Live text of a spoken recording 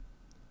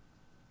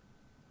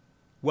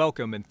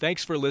Welcome and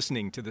thanks for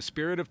listening to the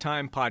Spirit of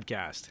Time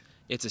podcast.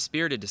 It's a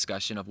spirited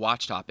discussion of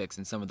watch topics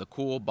and some of the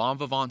cool bon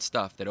vivant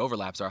stuff that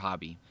overlaps our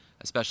hobby,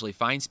 especially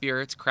fine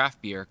spirits, craft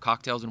beer,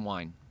 cocktails, and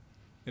wine.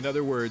 In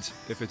other words,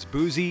 if it's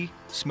boozy,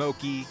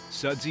 smoky,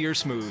 sudsy, or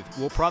smooth,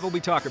 we'll probably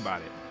talk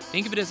about it.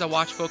 Think of it as a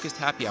watch-focused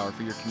happy hour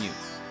for your commute.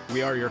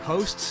 We are your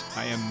hosts.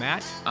 I am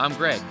Matt. I'm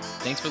Greg.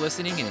 Thanks for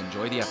listening and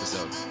enjoy the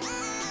episode.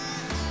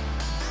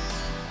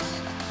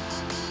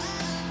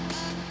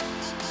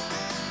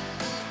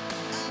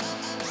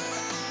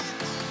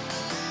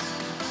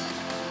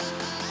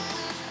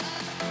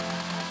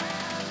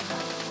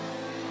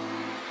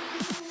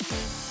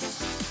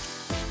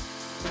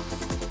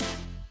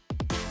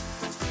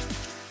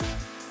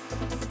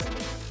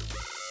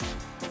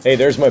 Hey,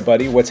 there's my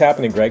buddy. What's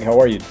happening, Greg? How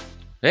are you?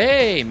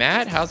 Hey,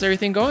 Matt. How's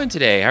everything going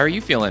today? How are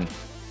you feeling?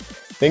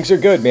 Things are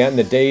good, man.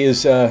 The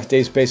day's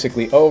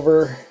basically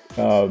over.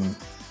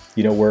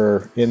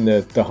 We're in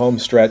the home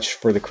stretch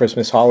for the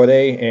Christmas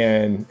holiday,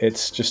 and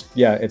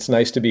it's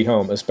nice to be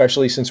home,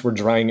 especially since we're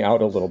drying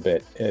out a little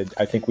bit.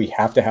 I think we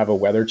have to have a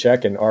weather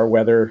check, and our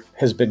weather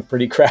has been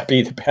pretty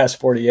crappy the past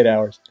 48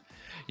 hours.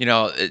 You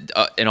know,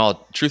 in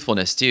all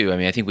truthfulness, too, I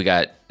mean, I think we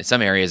got in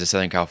some areas of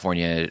Southern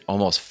California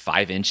almost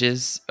 5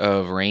 inches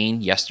of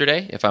rain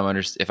yesterday, if I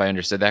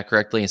understood that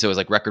correctly. And so it was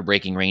like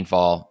record-breaking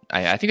rainfall.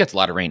 I think that's a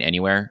lot of rain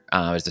anywhere.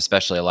 It's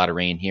especially a lot of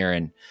rain here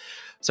in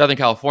Southern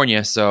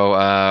California.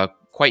 So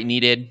quite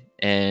needed.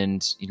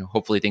 And,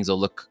 hopefully things will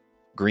look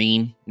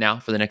green now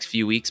for the next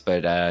few weeks.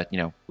 But,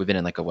 we've been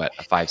in like a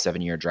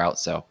 5-7 year drought.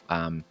 So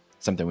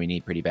something we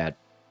need pretty bad.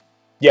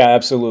 Yeah,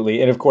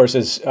 absolutely. And of course,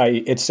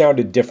 it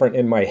sounded different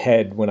in my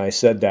head when I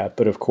said that.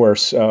 But of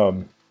course,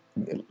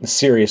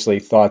 seriously,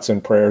 thoughts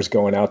and prayers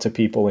going out to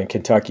people in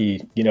Kentucky.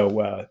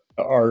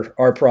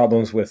 Our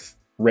problems with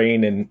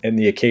rain and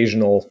the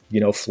occasional,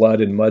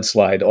 flood and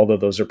mudslide, although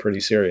those are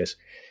pretty serious,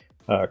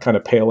 kind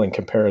of pale in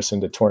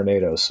comparison to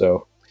tornadoes.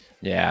 So,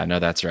 yeah, no,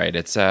 that's right.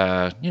 It's,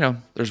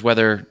 there's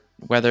weather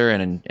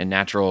and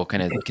natural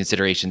kind of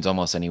considerations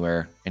almost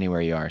anywhere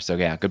you are. So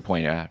yeah, good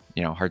point.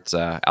 Hearts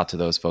out to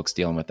those folks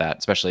dealing with that,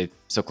 especially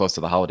so close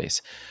to the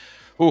holidays.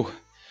 Ooh.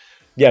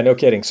 Yeah, no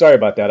kidding. Sorry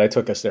about that. I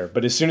took us there.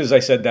 But as soon as I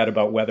said that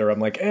about weather,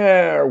 I'm like,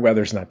 our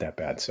weather's not that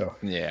bad. So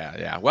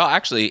yeah. Well,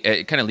 actually,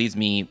 it kind of leads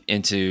me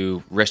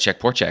into wrist check,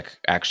 port check,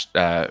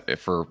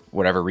 for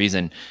whatever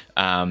reason.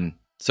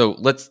 So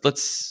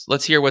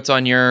let's hear what's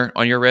on your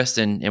wrist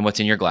and what's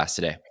in your glass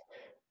today.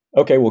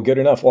 Okay, well, good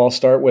enough. Well, I'll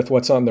start with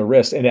what's on the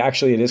wrist. And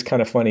actually, it is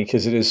kind of funny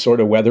because it is sort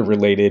of weather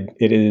related.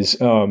 It is,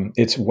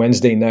 it's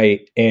Wednesday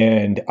night,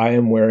 and I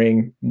am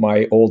wearing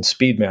my old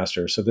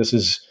Speedmaster. So this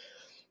is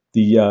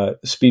the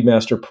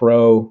Speedmaster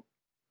Pro,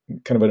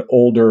 kind of an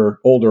older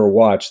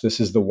watch. This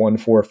is the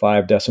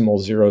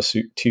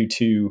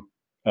 145.022.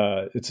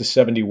 It's a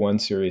 71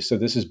 series. So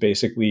this is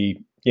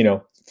basically,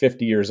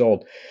 50 years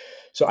old.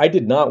 So I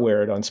did not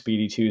wear it on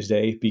Speedy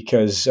Tuesday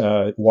because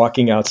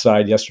walking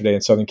outside yesterday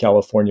in Southern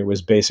California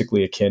was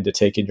basically akin to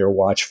taking your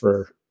watch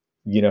for,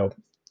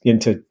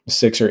 into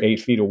 6 or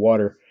 8 feet of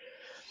water.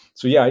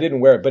 So yeah, I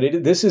didn't wear it, but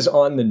this is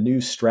on the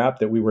new strap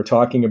that we were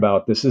talking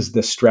about. This is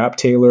the Strap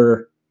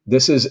Tailor.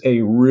 This is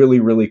a really,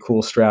 really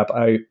cool strap.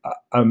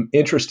 I'm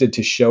interested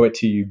to show it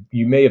to you.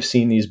 You may have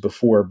seen these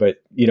before, but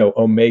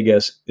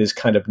Omega is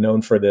kind of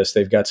known for this.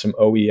 They've got some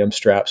OEM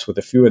straps with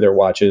a few of their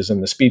watches,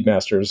 and the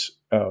Speedmasters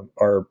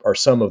are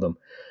some of them,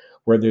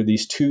 where they're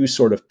these two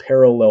sort of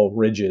parallel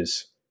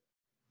ridges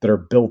that are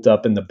built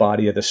up in the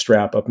body of the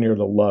strap up near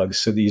the lugs.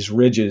 So these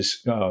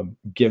ridges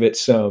give it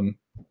some,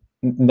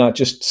 not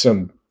just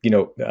some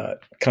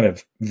kind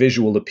of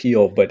visual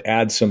appeal, but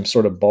add some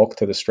sort of bulk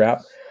to the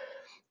strap.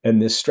 And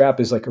this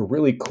strap is like a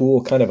really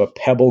cool kind of a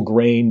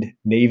pebble-grained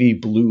navy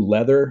blue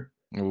leather.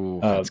 Ooh,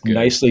 that's good.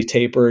 Nicely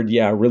tapered.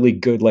 Yeah, really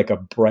good, like a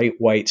bright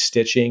white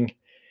stitching.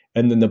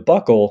 And then the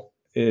buckle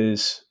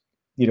is,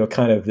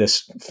 kind of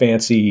this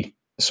fancy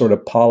sort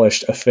of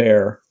polished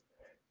affair,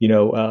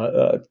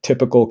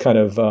 typical kind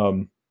of,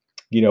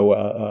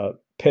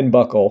 pin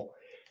buckle.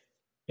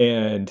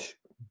 And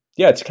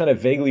yeah, it's kind of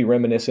vaguely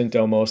reminiscent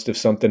almost of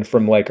something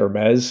from like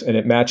Hermes, and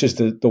it matches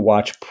the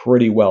watch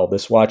pretty well.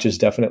 This watch has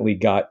definitely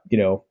got,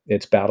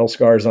 its battle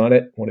scars on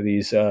it. One of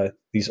these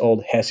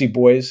old Hesse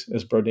boys,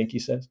 as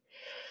Brodinky says.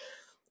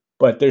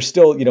 But there's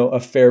still, a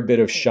fair bit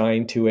of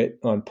shine to it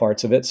on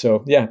parts of it.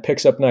 So yeah, it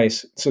picks up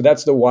nice. So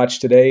that's the watch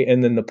today.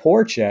 And then the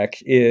pour check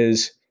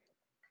is,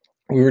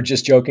 we were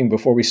just joking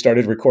before we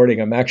started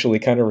recording. I'm actually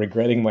kind of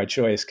regretting my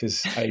choice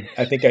because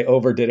I think I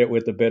overdid it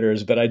with the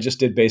bitters, but I just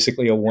did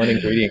basically a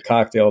 1-ingredient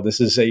cocktail.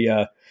 This is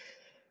a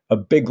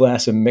big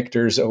glass of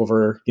Michter's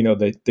over,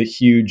 the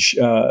huge,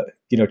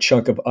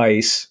 chunk of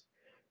ice.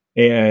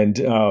 And,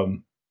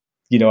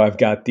 I've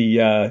got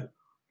the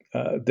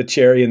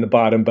cherry in the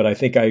bottom, but I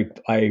think I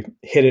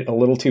hit it a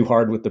little too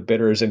hard with the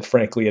bitters. And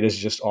frankly, it is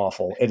just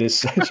awful.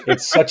 It's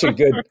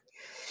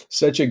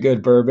such a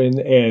good bourbon,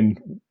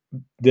 and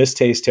this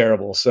tastes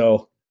terrible.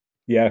 So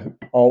yeah,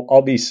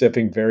 I'll be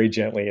sipping very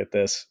gently at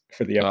this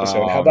for the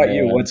episode. Oh, How about man.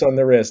 you? What's on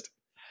the wrist?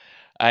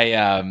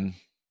 I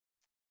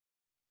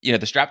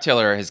the strap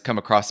tailor has come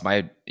across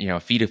my,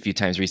 feed a few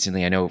times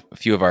recently. I know a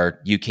few of our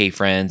UK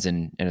friends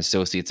and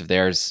associates of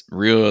theirs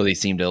really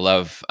seem to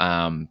love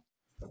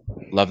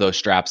those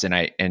straps.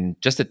 And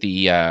just at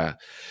the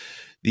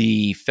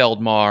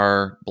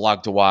Feldmar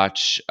Blog to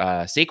Watch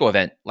Seiko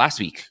event last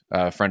week,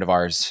 a friend of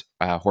ours,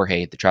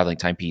 Jorge, the Traveling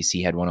Timepiece,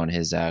 he had one on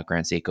his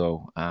Grand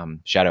Seiko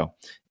Shadow.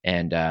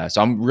 And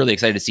so I'm really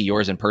excited to see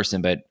yours in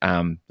person, but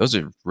those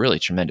are really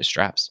tremendous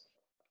straps.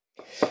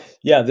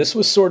 Yeah, this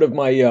was sort of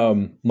my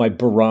my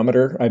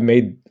barometer. I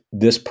made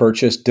this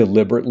purchase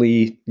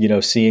deliberately,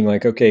 seeing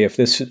like, okay, if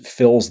this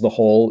fills the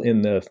hole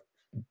in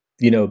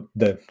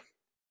the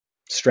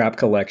strap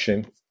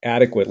collection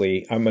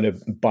adequately, I'm going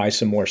to buy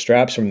some more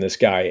straps from this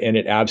guy. And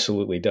it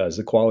absolutely does.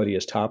 The quality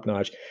is top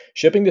notch.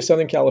 Shipping to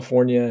Southern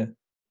California,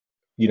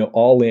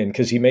 all in,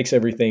 because he makes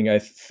everything, I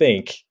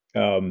think,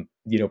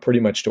 pretty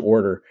much to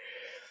order.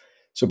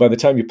 So by the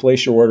time you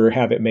place your order,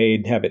 have it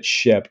made, have it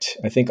shipped,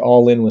 I think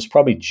all in was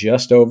probably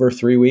just over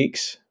 3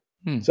 weeks.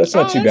 So that's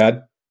not too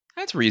bad.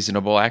 That's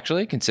reasonable,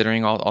 actually,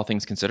 considering all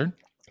things considered.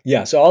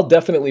 Yeah, so I'll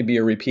definitely be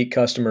a repeat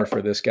customer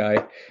for this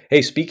guy.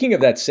 Hey, speaking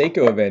of that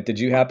Seiko event, did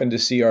you happen to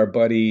see our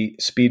buddy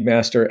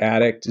Speedmaster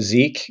addict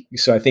Zeke?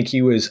 So I think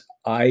he was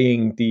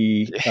eyeing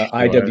the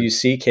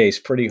IWC case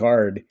pretty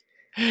hard.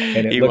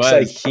 And it looks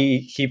like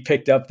he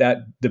picked up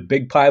the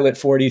Big Pilot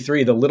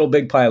 43, the little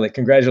Big Pilot.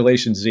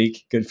 Congratulations,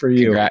 Zeke. Good for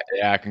you.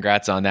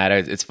 Congrats on that.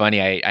 It's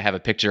funny. I have a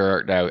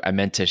picture that I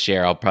meant to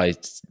share. I'll probably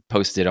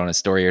post it on a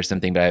story or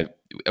something, but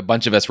a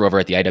bunch of us were over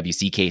at the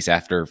IWC case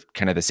after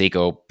kind of the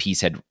Seiko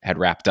piece had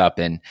wrapped up,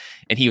 and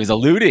he was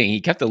alluding. He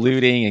kept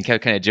alluding and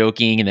kept kind of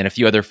joking. And then a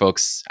few other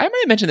folks, I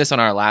might have mentioned this on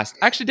our last,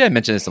 actually did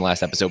mention this in the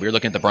last episode. We were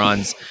looking at the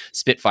bronze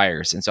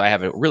Spitfires. And so I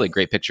have a really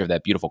great picture of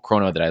that beautiful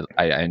chrono that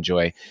I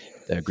enjoy,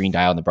 the green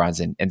dial and the bronze,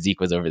 and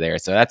Zeke was over there.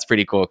 So that's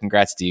pretty cool.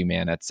 Congrats to you,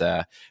 man. That's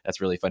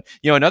really fun.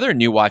 Another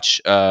new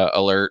watch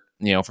alert,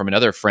 from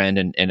another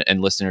friend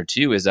and listener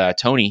too, is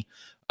Tony.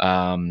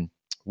 1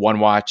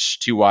 watch,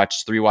 2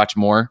 watch, 3 watch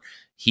more.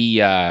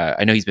 He,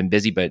 I know he's been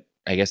busy, but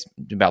I guess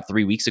about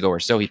 3 weeks ago or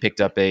so, he picked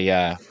up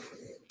an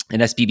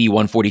SPB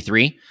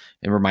 143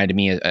 and reminded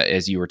me,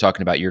 as you were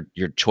talking about your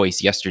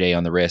choice yesterday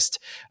on the wrist.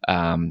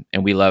 And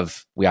we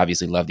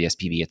obviously love the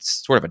SPB.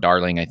 It's sort of a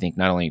darling, I think,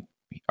 not only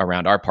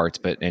around our parts,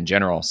 but in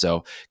general.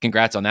 So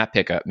congrats on that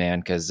pickup, man,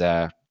 because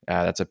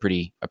that's a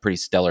pretty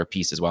stellar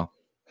piece as well.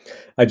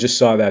 I just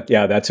saw that.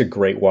 Yeah, that's a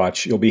great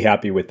watch. You'll be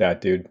happy with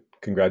that, dude.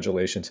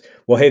 Congratulations.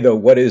 Well, hey, though,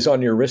 what is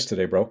on your wrist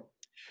today, bro?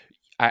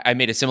 I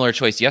made a similar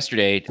choice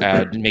yesterday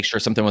to make sure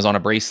something was on a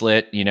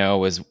bracelet,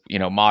 was,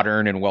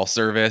 modern and well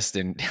serviced,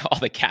 and all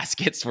the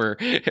caskets were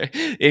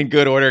in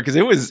good order, because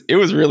it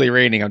was really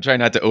raining. I'm trying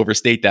not to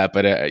overstate that,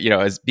 but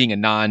as being a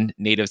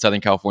non-native Southern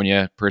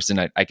California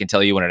person, I can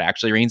tell you when it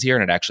actually rains here,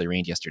 and it actually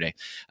rained yesterday.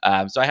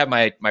 So I have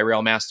my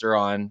Railmaster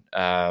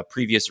on,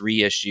 previous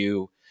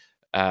reissue,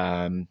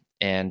 and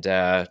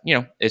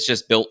it's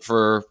just built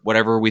for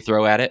whatever we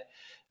throw at it,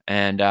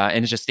 and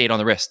it just stayed on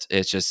the wrist.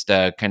 It's just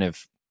kind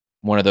of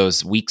one of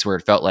those weeks where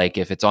it felt like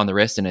if it's on the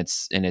wrist and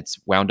it's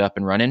wound up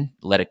and running,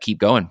 let it keep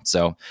going.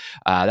 So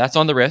that's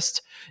on the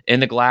wrist.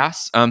 In the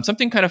glass,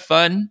 something kind of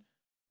fun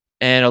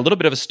and a little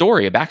bit of a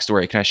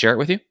backstory. Can I share it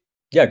with you?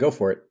 Yeah, go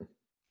for it.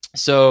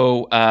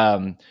 So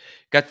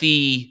got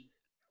the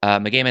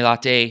Magame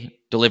Latte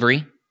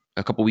delivery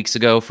a couple weeks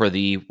ago for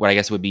what I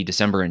guess would be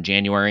December and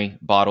January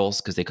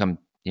bottles, because they come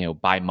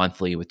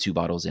bi-monthly with 2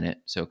 bottles in it,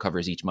 so it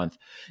covers each month.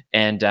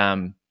 And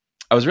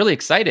I was really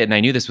excited, and I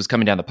knew this was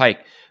coming down the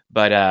pike.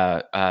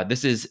 But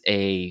this is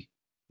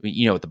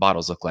what the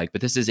bottles look like,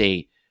 but this is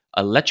a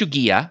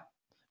lechuguilla,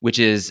 which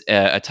is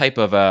a type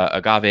of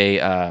agave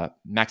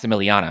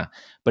maximiliana,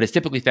 but it's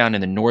typically found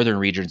in the northern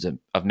regions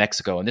of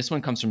Mexico. And this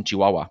one comes from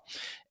Chihuahua.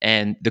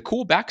 And the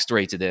cool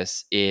backstory to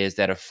this is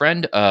that a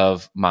friend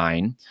of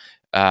mine,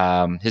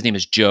 his name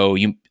is Joe.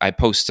 I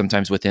post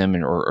sometimes with him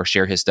or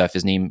share his stuff.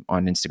 His name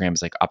on Instagram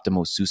is like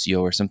Optimo Sucio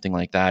or something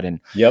like that.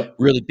 And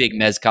really big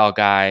mezcal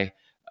guy,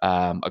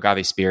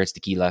 agave spirits,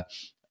 tequila.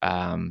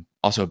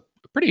 Also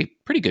a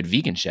pretty good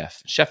vegan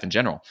chef in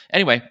general.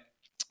 Anyway,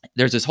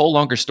 there's this whole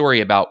longer story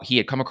about he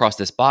had come across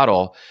this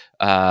bottle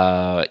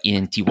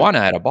in Tijuana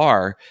at a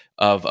bar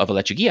of a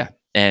lechuguilla.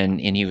 And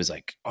he was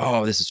like,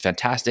 "Oh, this is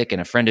fantastic." And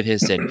a friend of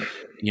his said,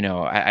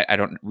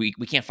 we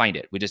can't find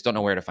it. We just don't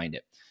know where to find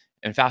it.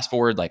 And fast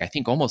forward, I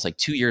think almost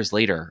 2 years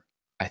later,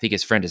 I think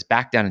his friend is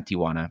back down in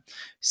Tijuana,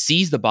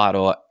 sees the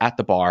bottle at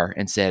the bar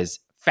and says,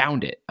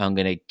 "Found it. I'm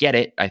going to get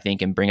it, I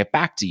think, and bring it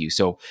back to you."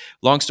 So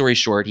long story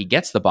short, he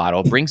gets the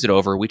bottle, brings it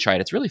over. We try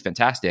it. It's really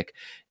fantastic.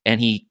 And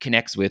he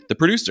connects with the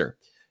producer,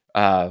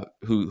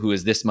 who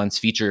is this month's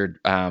featured,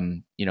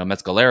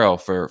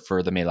 mezcalero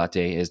for the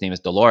Melate. His name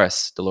is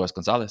Dolores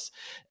Gonzalez.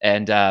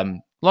 And,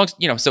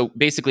 so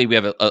basically we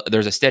have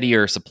there's a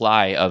steadier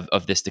supply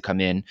of this to come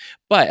in.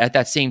 But at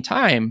that same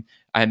time,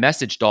 I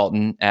messaged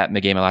Dalton at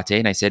Magame Latte,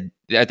 and I said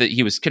that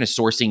he was kind of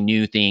sourcing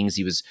new things.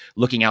 He was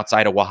looking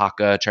outside of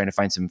Oaxaca, trying to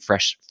find some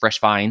fresh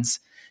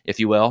finds, if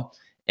you will.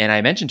 And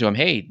I mentioned to him,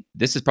 hey,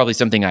 this is probably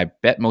something I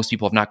bet most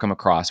people have not come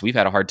across. We've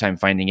had a hard time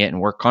finding it,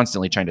 and we're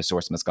constantly trying to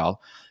source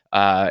mezcal.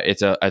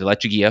 It's a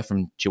Leche Guia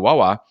from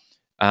Chihuahua.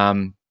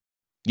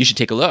 You should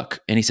take a look.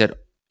 And he said,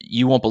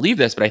 you won't believe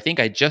this, but I think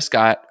I just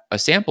got a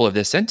sample of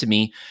this sent to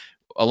me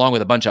along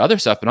with a bunch of other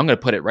stuff, but I'm going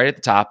to put it right at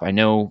the top. I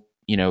know,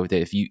 that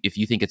if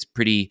you think it's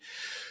pretty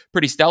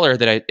stellar,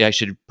 that I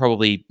should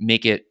probably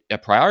make it a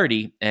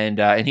priority.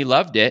 And he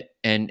loved it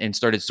and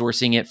started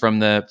sourcing it from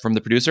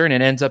the producer, and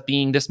it ends up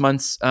being this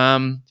month's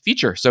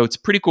feature. So it's a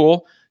pretty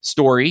cool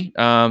story,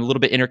 a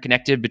little bit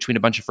interconnected between a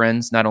bunch of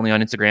friends, not only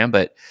on Instagram,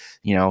 but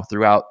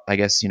throughout, I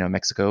guess,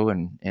 Mexico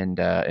and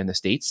the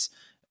States.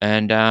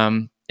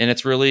 And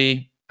it's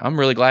really, I'm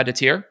really glad it's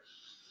here.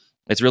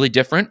 It's really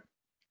different.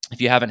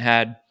 If you haven't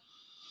had,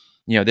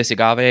 this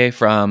agave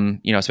from,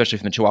 especially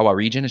from the Chihuahua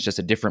region, it's just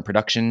a different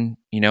production,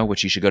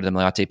 which you should go to the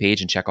Melate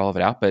page and check all of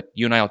it out. But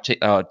you and I will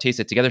taste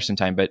it together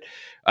sometime. But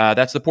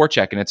that's the Port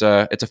Check, and it's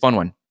a fun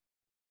one.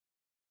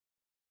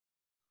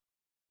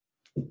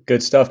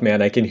 Good stuff,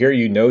 man. I can hear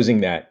you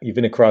nosing that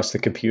even across the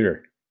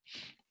computer.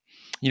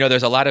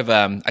 There's a lot of,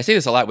 I say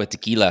this a lot with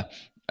tequila,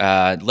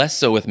 less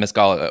so with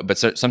mezcal, but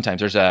sometimes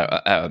there's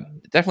a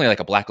definitely like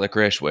a black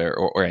licorice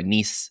or a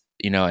anise,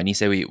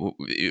 we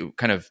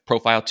kind of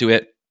profile to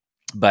it.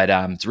 But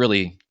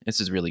this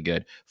is really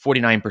good.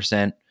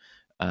 49%.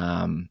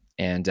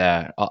 And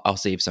I'll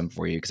save some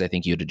for you because I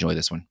think you'd enjoy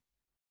this one.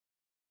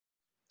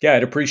 Yeah,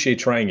 I'd appreciate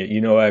trying it.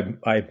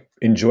 I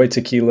enjoy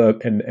tequila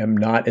and am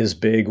not as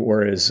big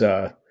or as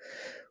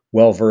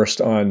well versed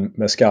on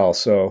mezcal.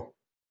 So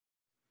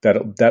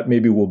that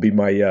maybe will be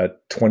my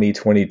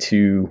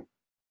 2022.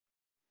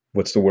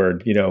 What's the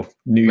word?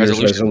 New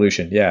Year's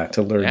resolution. Yeah,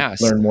 to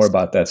learn more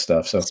about that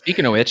stuff. So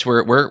speaking of which,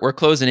 we're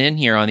closing in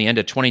here on the end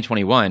of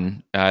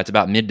 2021. It's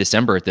about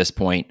mid-December at this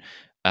point.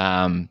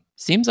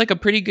 Seems like a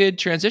pretty good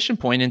transition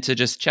point into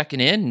just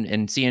checking in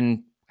and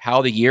seeing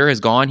how the year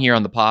has gone here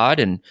on the pod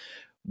and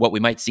what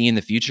we might see in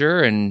the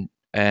future, and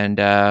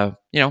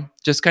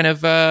just kind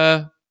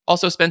of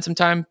also spend some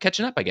time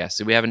catching up, I guess.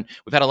 So we've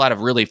had a lot of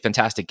really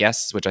fantastic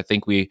guests, which I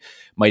think we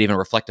might even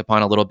reflect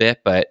upon a little bit,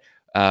 but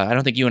I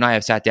don't think you and I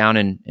have sat down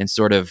and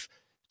sort of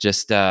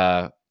just,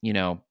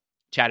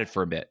 chatted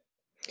for a bit.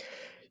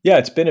 Yeah,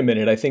 it's been a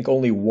minute. I think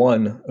only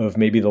one of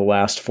maybe the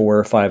last 4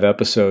 or 5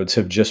 episodes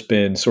have just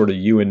been sort of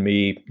you and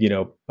me,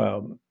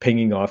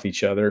 pinging off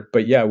each other.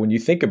 But yeah, when you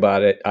think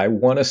about it, I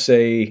want to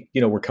say,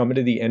 we're coming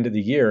to the end of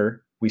the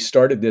year. We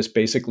started this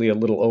basically a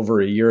little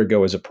over a year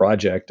ago as a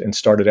project and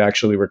started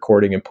actually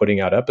recording and putting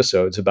out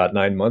episodes about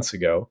 9 months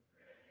ago.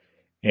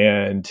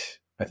 And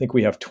I think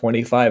we have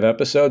 25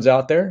 episodes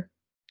out there.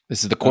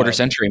 This is the quarter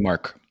century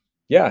mark.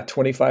 Yeah,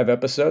 25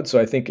 episodes. So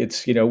I think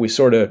it's, we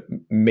sort of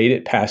made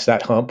it past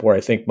that hump where I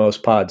think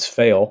most pods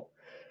fail.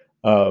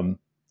 And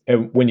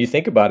when you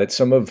think about it,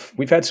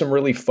 we've had some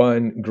really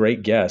fun,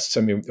 great guests.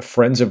 I mean,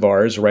 friends of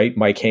ours, right?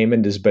 Mike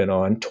Heyman has been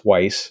on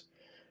twice,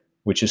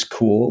 which is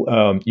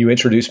cool. You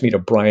introduced me to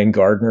Brian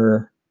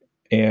Gardner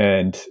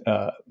and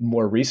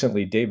more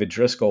recently, David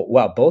Driscoll.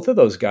 Wow, both of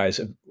those guys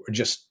are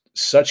just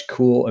such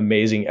cool,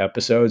 amazing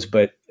episodes,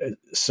 but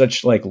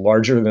such like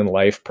larger than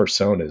life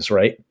personas,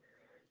 right?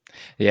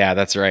 Yeah,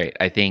 that's right.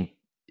 I think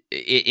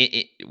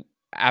it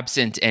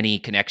absent any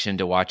connection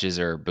to watches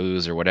or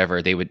booze or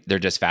whatever, they're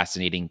just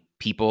fascinating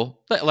people,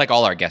 like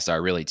all our guests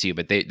are really too,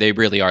 but they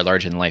really are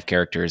larger than life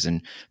characters.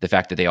 And the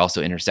fact that they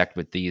also intersect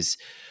with these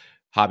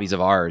hobbies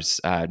of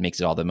ours makes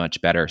it all that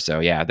much better. So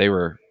yeah, they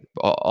were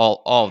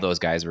all of those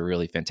guys were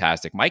really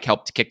fantastic. Mike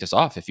helped kick us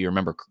off. If you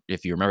remember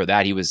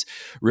that, he was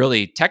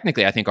really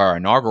technically, I think, our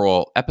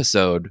inaugural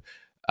episode.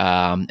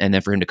 And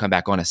then for him to come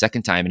back on a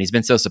second time, and he's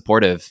been so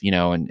supportive,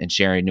 and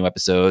sharing new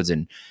episodes,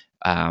 and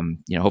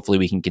hopefully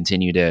we can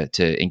continue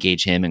to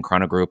engage him and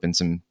Chrono Group in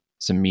some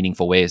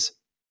meaningful ways.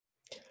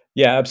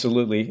 Yeah,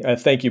 absolutely.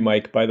 Thank you,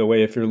 Mike, by the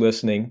way, if you're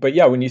listening. But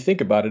yeah, when you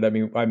think about it, I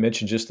mean, I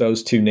mentioned just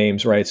those 2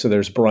 names, right? So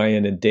there's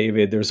Brian and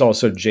David. There's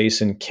also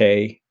Jason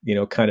K,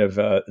 kind of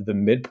the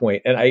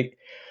midpoint. And I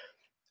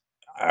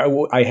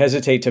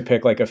hesitate to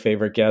pick like a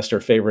favorite guest or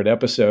favorite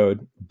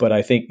episode, but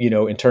I think,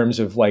 in terms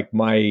of like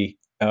my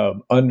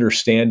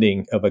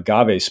understanding of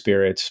agave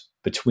spirits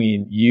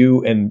between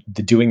you and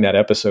doing that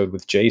episode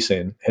with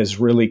Jason has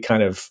really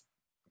kind of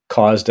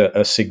caused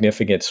a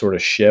significant sort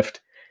of shift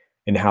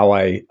in how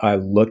I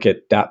look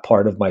at that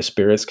part of my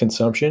spirits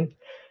consumption.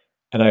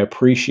 And I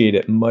appreciate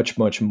it much,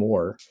 much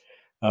more.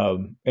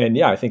 And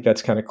yeah, I think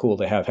that's kind of cool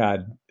to have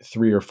had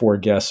 3 or 4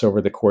 guests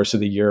over the course of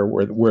the year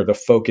where the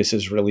focus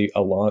is really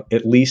along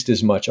at least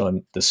as much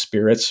on the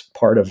spirits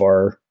part of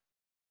our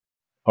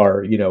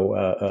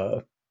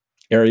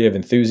area of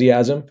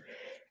enthusiasm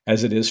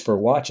as it is for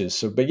watches.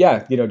 So, but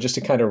yeah, just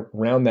to kind of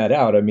round that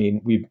out, I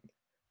mean, we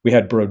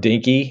had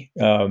Brodinky,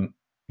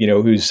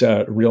 whose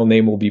real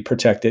name will be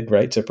protected,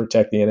 right, to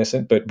protect the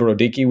innocent. But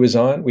Brodinky was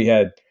on. We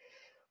had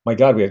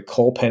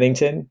Cole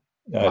Pennington,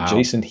 Wow.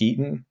 Jason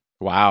Heaton.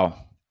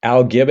 Wow.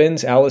 Al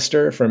Gibbons,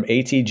 Alistair from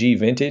ATG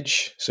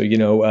Vintage. So, he's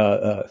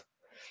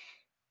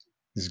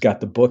got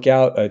the book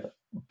out.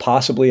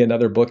 possibly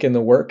another book in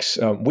the works.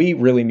 We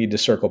really need to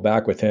circle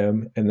back with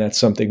him, and that's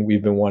something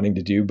we've been wanting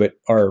to do. But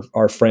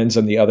our friends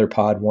on the other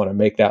pod want to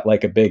make that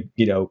like a big,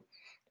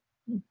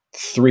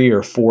 3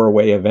 or 4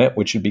 way event,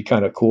 which would be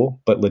kind of cool.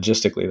 But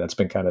logistically, that's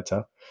been kind of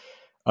tough.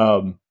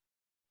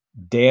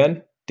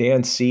 Dan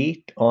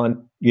C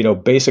on,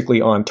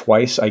 basically on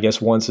twice. I guess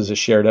once is a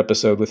shared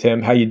episode with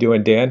him. How you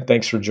doing, Dan?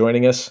 Thanks for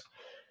joining us.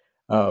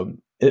 Am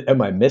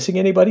I missing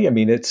anybody? I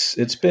mean,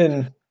 it's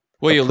been.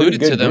 Well, you alluded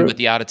to them, group. but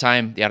the Out of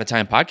Time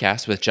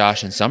podcast with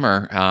Josh and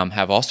Summer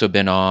have also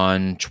been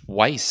on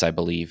twice, I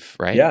believe,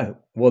 right? Yeah.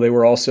 Well, they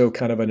were also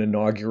kind of an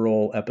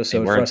inaugural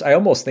episode for us. I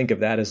almost think of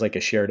that as like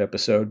a shared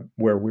episode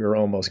where we were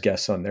almost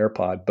guests on their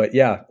pod. But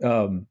yeah,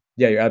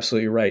 you're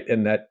absolutely right.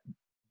 And that,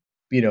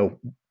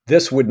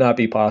 this would not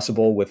be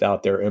possible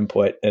without their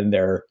input and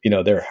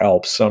their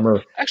help.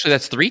 Summer. Actually,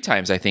 that's 3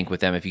 times, I think, with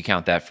them, if you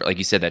count that, for, like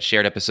you said, that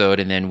shared episode.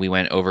 And then we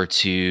went over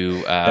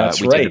to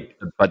that's right.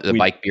 the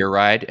bike beer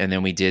ride. And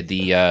then we did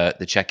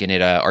the check-in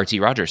at RT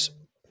Rogers.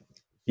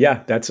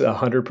 Yeah, that's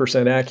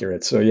 100%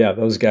 accurate. So yeah,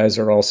 those guys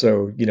are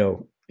also,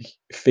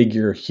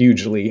 figure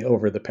hugely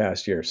over the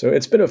past year. So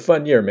it's been a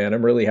fun year, man.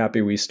 I'm really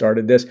happy we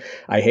started this.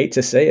 I hate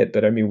to say it,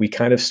 but I mean, we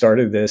kind of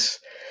started this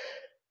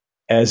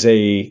as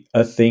a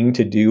thing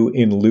to do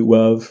in lieu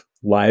of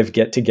live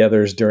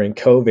get-togethers during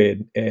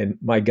COVID. And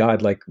my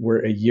God, like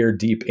we're a year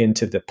deep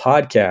into the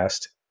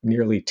podcast,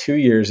 nearly 2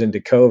 years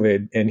into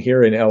COVID. And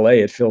here in LA,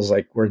 it feels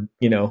like we're,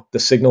 the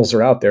signals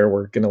are out there.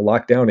 We're going to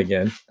lock down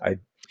again.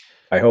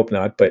 I hope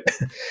not, but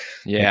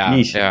yeah.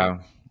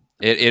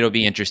 It'll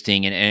be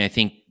interesting. And I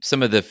think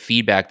some of the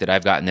feedback that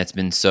I've gotten that's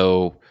been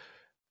so,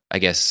 I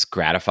guess,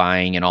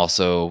 gratifying and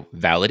also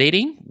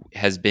validating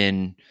has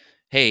been,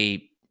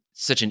 hey,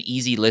 such an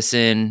easy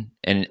listen,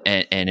 and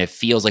it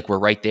feels like we're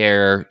right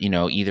there,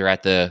 either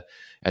at the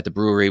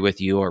brewery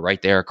with you or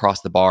right there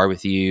across the bar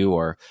with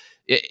you,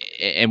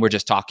 and we're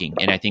just talking.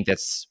 And I think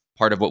that's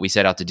part of what we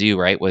set out to do,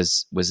 right?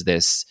 Was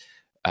this,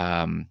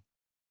 watch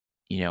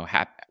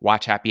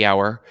happy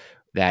hour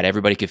that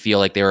everybody could feel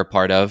like they were a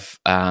part of,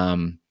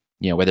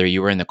 whether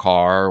you were in the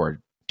car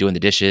or doing the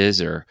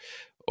dishes or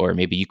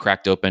maybe you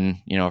cracked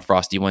open, a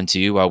frosty one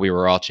too while we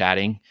were all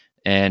chatting.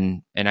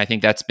 And I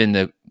think that's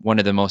been one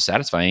of the most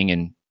satisfying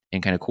and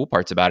kind of cool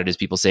parts about it is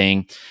people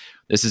saying,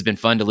 this has been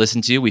fun to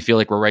listen to. We feel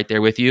like we're right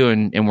there with you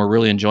and we're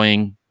really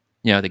enjoying,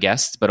 the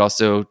guests, but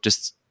also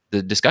just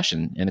the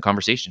discussion and the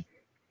conversation.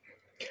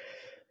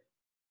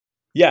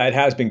 Yeah, it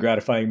has been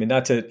gratifying. I mean,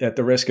 not to, at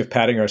the risk of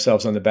patting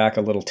ourselves on the back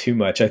a little too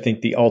much, I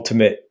think the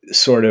ultimate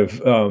sort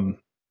of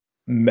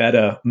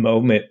meta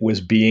moment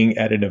was being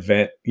at an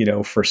event,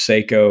 for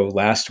Seiko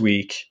last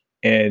week.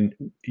 And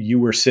you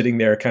were sitting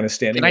there kind of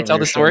standing. Can I tell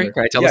the story?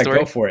 Can I tell the story?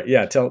 Yeah, go for it.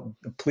 Yeah,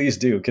 please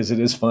do, because it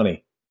is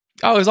funny.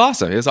 Oh, it was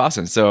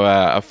awesome. So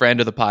a friend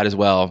of the pod as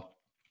well,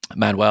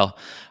 Manuel,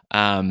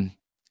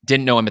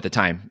 didn't know him at the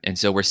time. And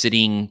so we're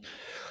sitting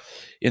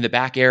in the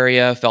back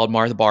area,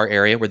 Feldmar, the bar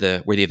area where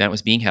the event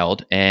was being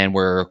held. And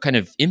we're kind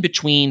of in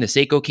between the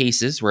Seiko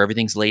cases where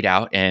everything's laid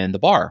out and the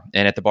bar.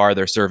 And at the bar,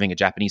 they're serving a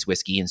Japanese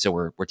whiskey. And so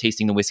we're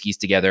tasting the whiskeys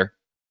together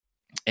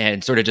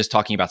and sort of just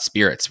talking about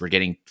spirits. We're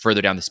getting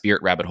further down the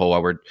spirit rabbit hole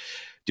while we're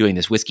doing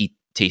this whiskey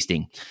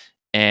tasting.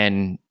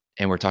 And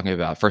we're talking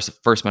about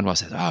first Manuel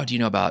says, oh, do you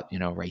know about,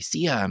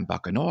 Raicilla and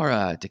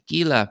Bacanora,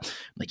 tequila? I'm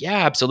like,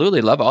 yeah, absolutely.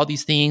 Love all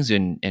these things.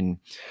 And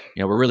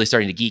we're really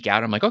starting to geek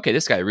out. I'm like, okay,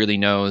 this guy really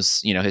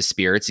knows, his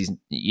spirits. He's,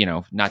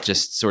 not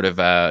just sort of,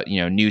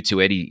 new to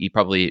it. He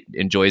probably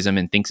enjoys them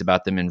and thinks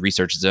about them and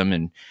researches them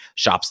and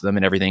shops them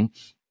and everything.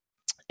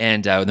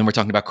 And then we're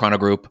talking about Chrono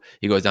Group.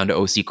 He goes down to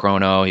OC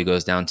Chrono. He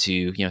goes down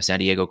to, San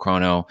Diego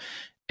Chrono.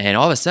 And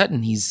all of a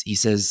sudden he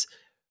says,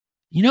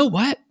 you know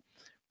what?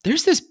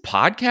 There's this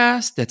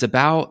podcast that's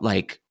about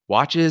like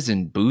watches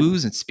and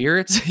booze and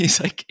spirits.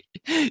 He's like,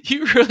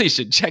 you really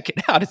should check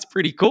it out. It's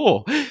pretty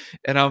cool.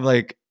 And I'm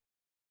like,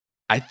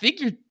 I think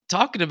you're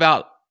talking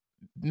about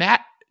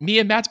me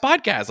and Matt's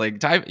podcast, like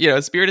time,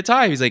 Spirit of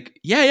Time. He's like,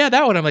 yeah,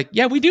 that one. I'm like,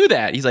 yeah, we do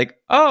that. He's like,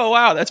 oh,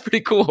 wow, that's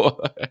pretty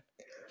cool.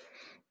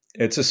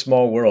 It's a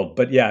small world,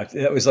 but yeah,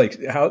 it was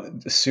like how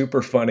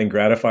super fun and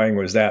gratifying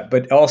was that.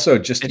 But also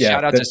just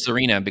shout out to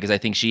Serena, because I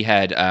think she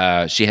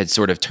had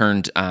sort of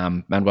turned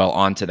Manuel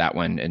onto that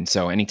one. And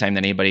so anytime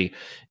that anybody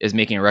is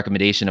making a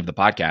recommendation of the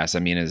podcast, I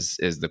mean, is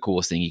the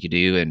coolest thing you could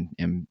do,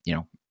 and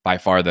by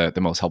far the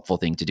most helpful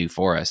thing to do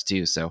for us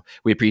too. So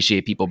we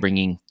appreciate people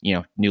bringing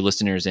new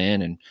listeners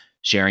in and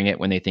sharing it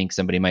when they think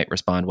somebody might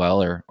respond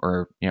well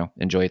or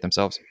enjoy it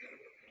themselves.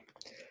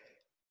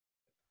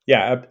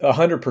 Yeah,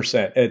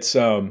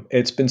 100%.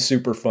 It's been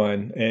super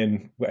fun,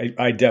 and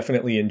I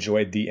definitely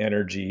enjoyed the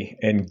energy,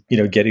 and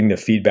getting the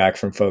feedback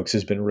from folks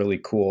has been really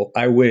cool.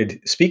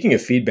 Speaking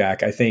of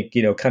feedback, I think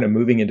kind of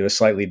moving into a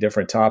slightly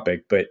different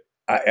topic, but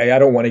I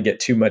don't want to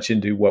get too much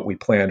into what we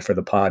plan for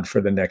the pod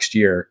for the next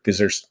year, because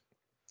there's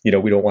we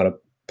don't want to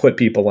put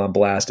people on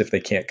blast if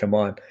they can't come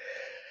on,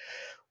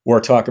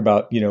 or talk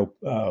about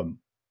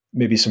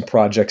maybe some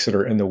projects that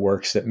are in the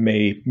works that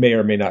may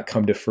or may not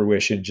come to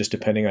fruition, just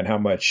depending on how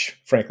much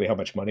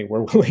money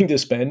we're willing to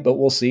spend, but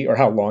we'll see, or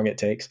how long it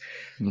takes.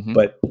 Mm-hmm.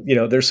 But,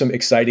 there's some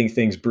exciting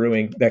things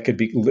brewing that could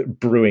be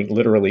brewing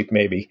literally,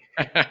 maybe,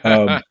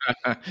 and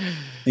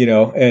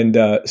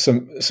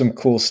some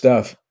cool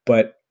stuff.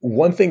 But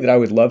one thing that I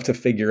would love to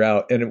figure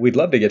out, and we'd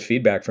love to get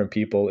feedback from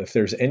people, if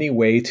there's any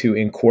way to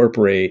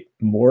incorporate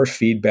more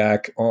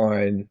feedback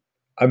on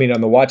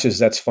the watches,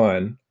 that's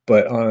fun,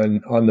 but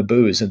on the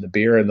booze and the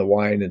beer and the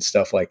wine and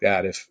stuff like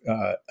that, if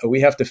we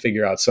have to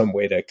figure out some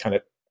way to kind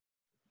of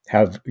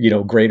have,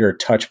 greater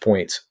touch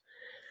points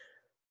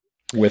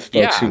with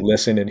folks who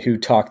listen and who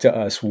talk to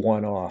us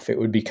one off. It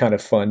would be kind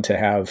of fun to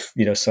have,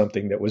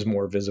 something that was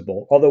more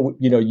visible. Although,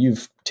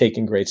 you've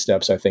taken great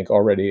steps, I think,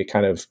 already to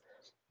kind of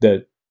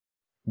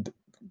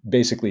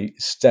basically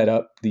set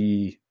up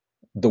the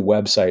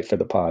website for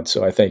the pod.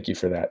 So I thank you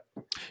for that.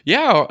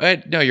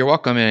 Yeah, no, you're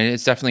welcome. And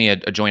it's definitely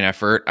a joint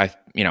effort. I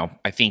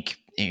think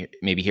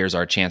maybe here's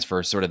our chance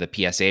for sort of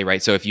the PSA,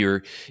 right? So if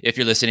you're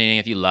listening,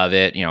 if you love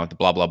it, the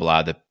blah, blah,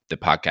 blah, the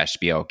podcast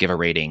spiel, give a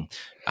rating.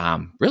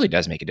 Really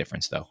does make a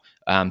difference though.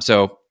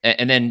 So,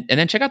 and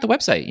then check out the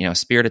website,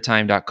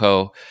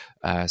 spiritoftime.co.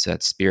 So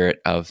that's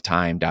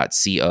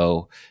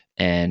spiritoftime.co.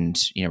 And,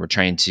 we're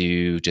trying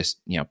to just,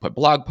 put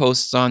blog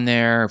posts on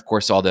there. Of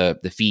course, all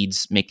the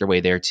feeds make their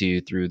way there too,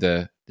 through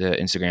the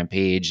Instagram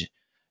page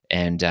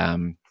and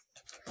the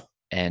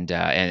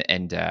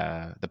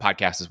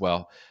podcast as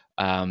well.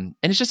 And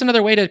it's just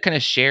another way to kind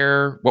of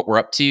share what we're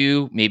up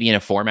to, maybe in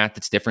a format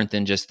that's different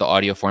than just the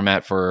audio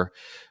format for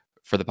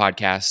the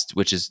podcast,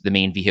 which is the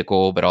main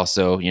vehicle, but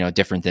also,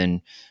 different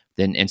than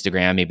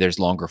Instagram. Maybe there's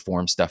longer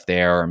form stuff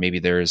there, or maybe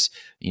there's,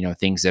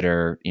 things that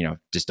are,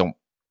 just don't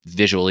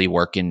visually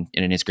work in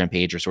an Instagram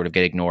page or sort of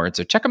get ignored.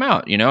 So check them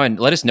out, and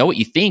let us know what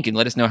you think, and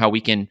let us know how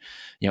we can,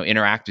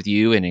 interact with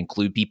you and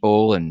include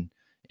people. And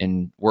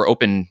we're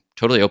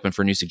totally open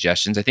for new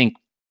suggestions. I think,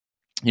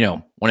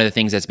 one of the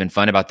things that's been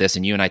fun about this,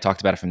 and you and I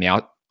talked about it from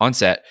the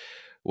onset,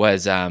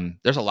 was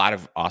there's a lot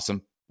of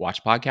awesome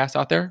watch podcasts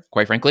out there,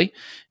 quite frankly.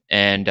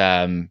 And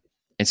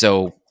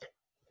so,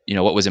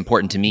 what was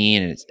important to me,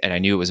 and I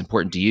knew it was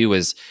important to you,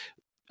 was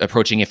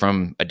approaching it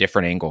from a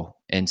different angle.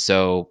 And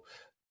so,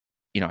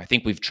 I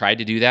think we've tried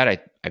to do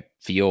that. I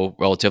feel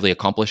relatively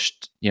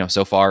accomplished,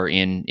 so far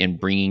in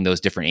bringing those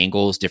different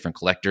angles, different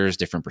collectors,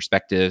 different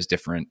perspectives,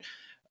 different,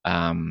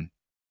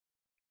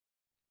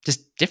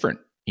 just different.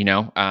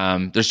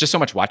 There's just so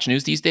much watch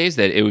news these days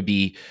that it would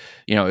be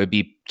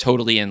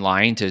totally in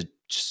line to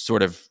just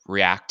sort of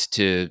react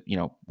to,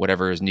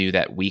 whatever is new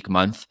that week,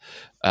 month.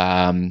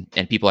 And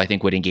people, I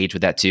think, would engage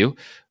with that too.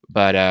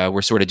 But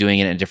we're sort of doing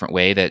it in a different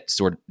way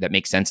that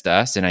makes sense to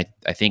us. And I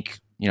think,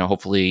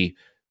 hopefully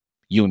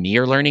you and me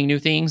are learning new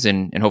things,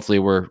 and hopefully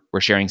we're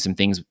sharing some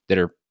things that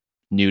are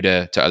new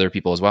to other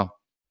people as well.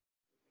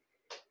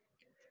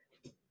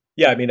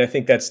 Yeah. I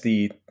think that's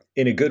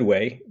in a good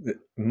way,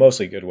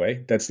 mostly good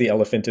way, that's the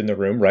elephant in the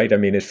room, right?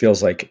 It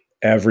feels like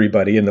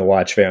everybody in the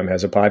watch fam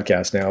has a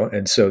podcast now.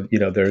 And so,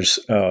 there's,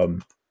 I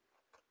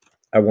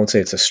won't say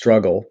it's a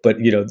struggle, but,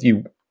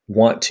 you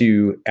want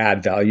to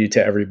add value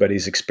to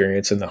everybody's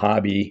experience in the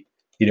hobby,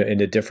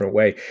 in a different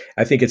way.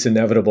 I think it's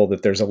inevitable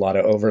that there's a lot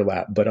of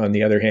overlap, but on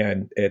the other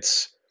hand,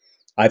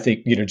 I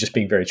think, just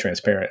being very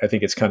transparent, I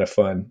think it's kind of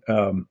fun.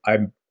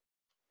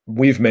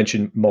 We've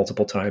mentioned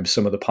multiple times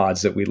some of the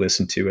pods that we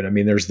listen to.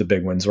 And there's the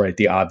big ones, right?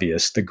 The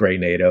obvious, the Grey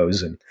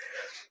NATOs and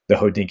the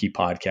Hodinkee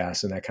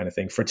podcast and that kind of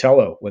thing.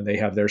 Fratello, when they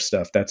have their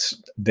stuff,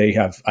 they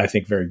have, I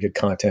think, very good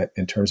content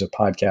in terms of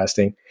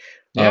podcasting.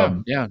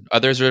 Yeah.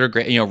 Others that are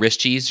great. Wrist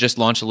Cheese just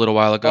launched a little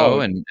while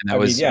ago, and that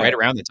was right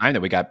around the time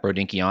that we got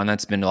Brodinky on.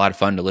 That's been a lot of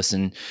fun to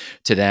listen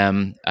to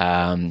them.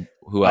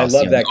 Who else? I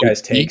love that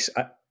guy's takes.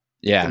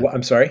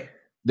 I'm sorry.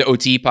 The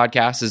OT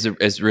podcast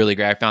is really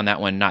great. I found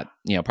that one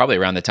probably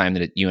around the time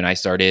that you and I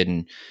started,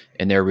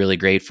 and they're really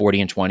great.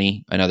 40 and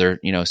 20, another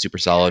super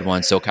solid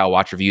one. SoCal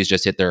Watch Reviews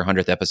just hit their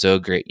 100th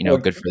episode. Great,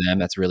 good for them.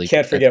 That's really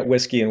can't forget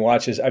Whiskey and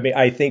Watches.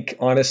 I think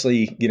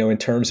honestly, in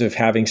terms of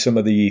having some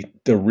of the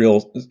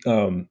real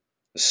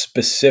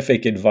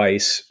specific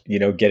advice,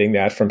 getting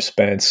that from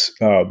Spence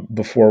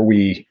before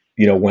we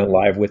went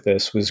live with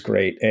this was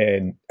great.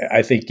 And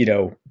I think,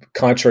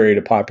 contrary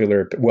to I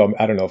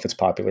don't know if it's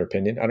popular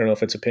opinion. I don't know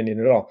if it's opinion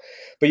at all,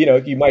 but,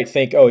 you might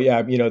think, oh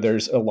yeah,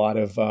 there's a lot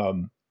of,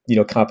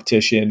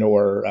 competition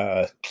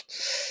or,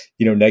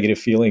 negative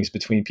feelings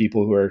between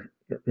people who are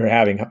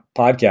having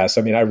podcasts.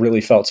 I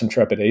really felt some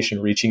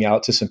trepidation reaching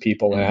out to some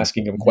people and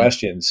asking them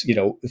questions,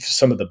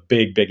 some of the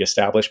big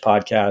established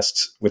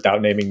podcasts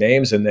without naming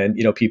names. And then,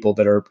 people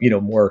that are,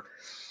 more,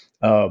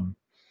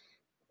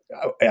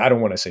 I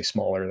don't want to say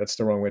smaller. That's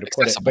the wrong way to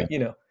put it.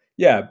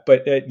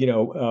 But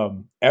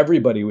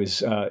everybody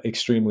was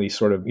extremely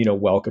sort of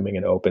welcoming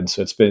and open.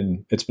 So it's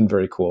been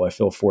very cool. I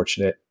feel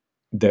fortunate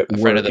that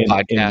we're in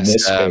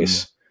this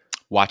space.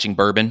 Watching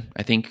Bourbon,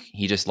 I think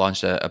he just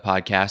launched a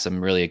podcast.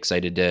 I'm really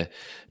excited to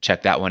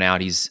check that one out.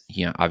 He's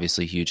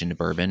obviously huge into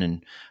bourbon,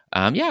 and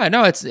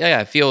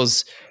it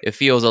feels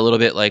a little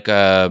bit like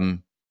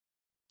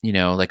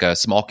like a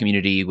small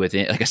community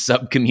within, like a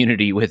sub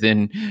community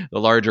within the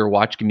larger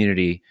watch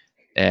community.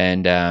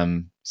 And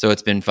so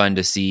it's been fun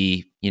to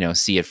see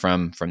it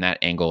from that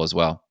angle as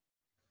well.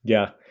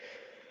 Yeah.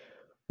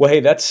 Well,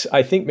 hey,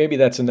 I think maybe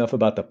that's enough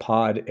about the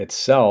pod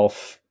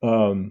itself.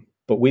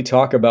 But we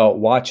talk about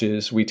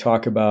watches, we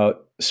talk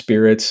about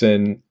spirits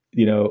and,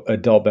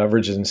 adult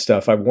beverages and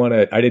stuff. I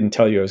didn't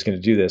tell you I was going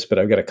to do this, but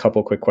I've got a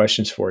couple quick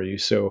questions for you.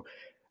 So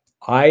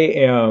I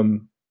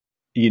am,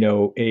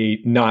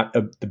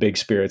 the big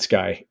spirits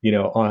guy,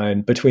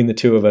 on between the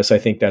two of us, I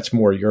think that's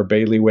more your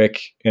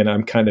bailiwick, and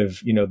I'm kind of,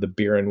 the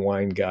beer and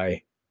wine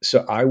guy.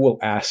 So I will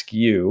ask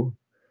you,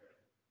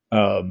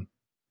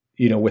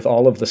 with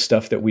all of the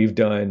stuff that we've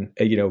done,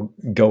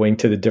 going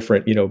to the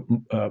different,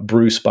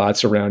 brew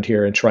spots around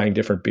here and trying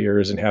different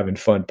beers and having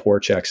fun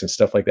pour checks and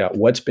stuff like that.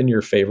 What's been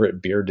your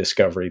favorite beer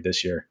discovery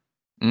this year?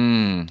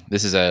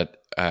 This is a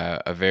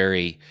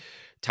very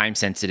time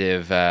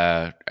sensitive,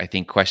 I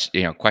think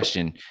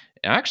question.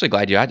 And I'm actually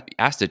glad you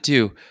asked it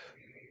too.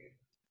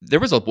 There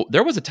was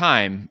a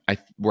time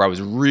where I was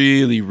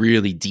really,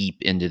 really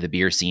deep into the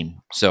beer scene.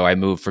 So I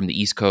moved from the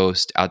East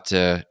Coast out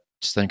to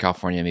Southern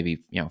California,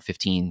 maybe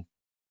 15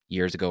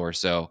 years ago or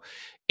so.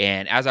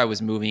 And as I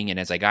was moving and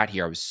as I got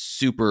here, I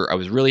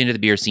was really into the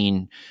beer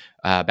scene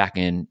back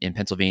in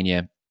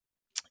Pennsylvania,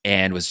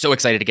 and was so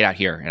excited to get out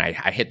here. And I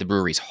hit the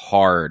breweries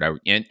hard.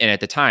 And at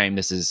the time,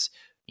 this is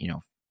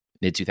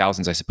mid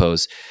 2000s, I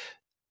suppose.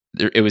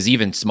 It was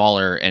even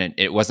smaller, and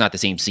it was not the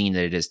same scene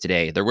that it is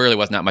today. There really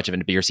was not much of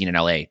a beer scene in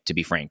LA, to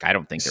be frank. I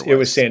don't think there was. It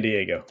was San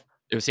Diego.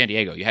 It was San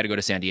Diego. You had to go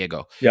to San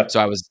Diego. Yeah.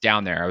 So I was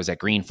down there. I was at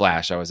Green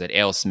Flash. I was at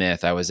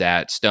AleSmith. I was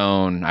at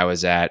Stone. I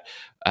was at,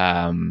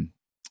 I'm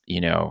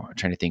trying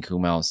to think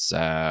whom else,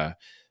 all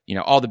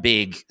the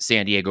big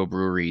San Diego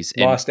breweries.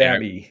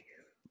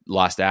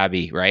 Lost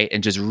Abbey, right?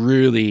 And just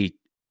really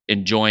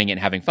enjoying it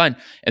and having fun.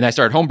 And I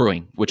started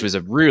homebrewing, which was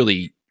a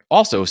really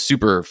also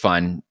super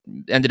fun.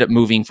 Ended up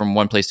moving from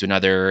one place to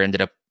another,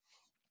 ended up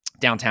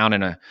downtown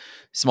in a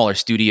smaller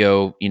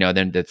studio,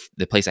 than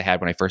the place I had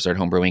when I first started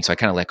homebrewing. So I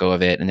kind of let go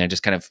of it and then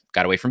just kind of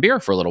got away from beer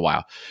for a little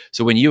while.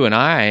 So when you and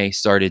I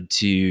started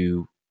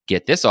to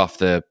get this off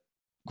the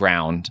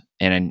ground,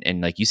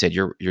 and like you said,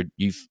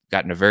 you've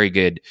gotten a very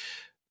good,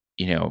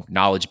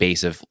 knowledge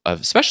base of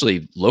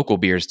especially local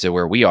beers to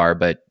where we are,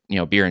 but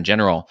beer in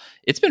general,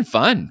 it's been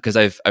fun because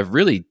I've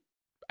really,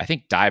 I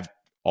think, dived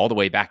all the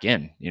way back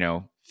in,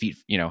 feet,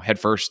 head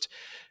first.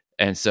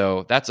 And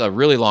so that's a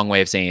really long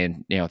way of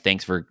saying,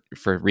 thanks for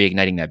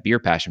reigniting that beer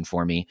passion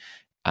for me.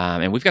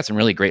 And we've got some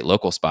really great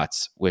local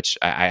spots, which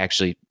I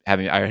actually I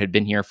had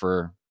been here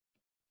for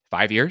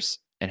 5 years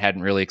and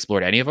hadn't really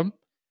explored any of them.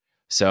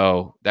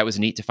 So that was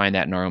neat to find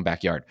that in our own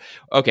backyard.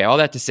 Okay. All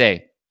that to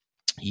say,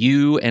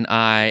 you and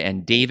I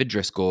and David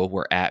Driscoll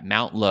were at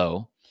Mount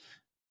Low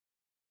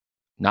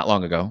not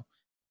long ago,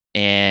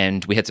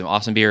 and we had some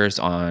awesome beers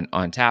on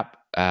tap.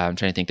 I'm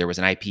trying to think. There was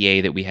an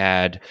IPA that we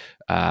had,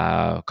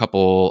 a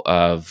couple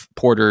of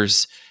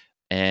porters,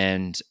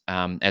 and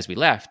as we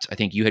left, I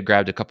think you had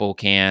grabbed a couple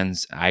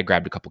cans. I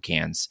grabbed a couple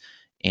cans,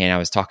 and I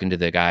was talking to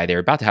the guy. They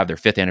were about to have their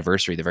 5th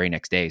anniversary the very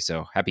next day,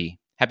 so happy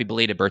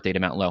belated birthday to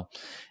Mount Low.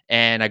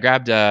 And I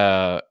grabbed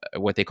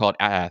what they called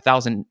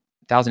thousand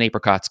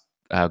apricots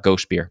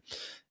ghost beer,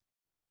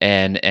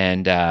 and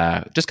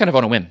just kind of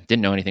on a whim,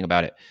 didn't know anything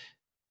about it.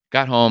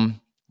 Got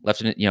home,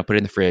 left it, put it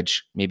in the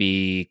fridge.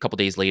 Maybe a couple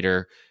days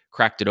later,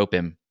 cracked it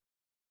open,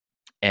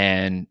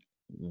 and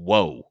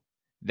whoa,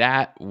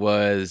 that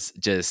was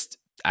just,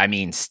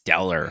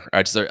 stellar.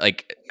 I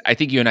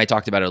think you and I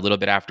talked about it a little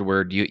bit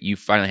afterward. You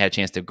finally had a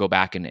chance to go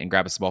back and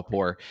grab a small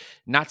pour.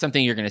 Not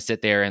something you're going to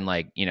sit there and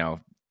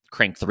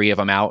crank 3 of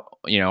them out,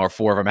 or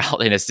 4 of them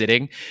out in a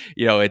sitting.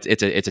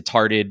 It's a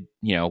tarted,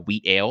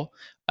 wheat ale.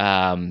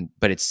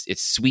 But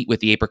it's sweet with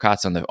the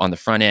apricots on the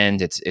front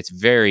end. It's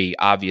very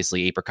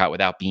obviously apricot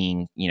without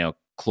being,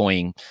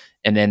 cloying.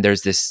 And then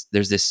there's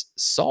this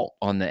salt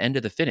on the end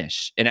of the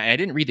finish. And I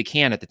didn't read the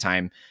can at the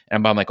time.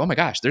 And I'm like, oh my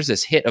gosh, there's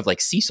this hit of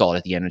sea salt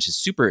at the end, which is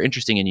super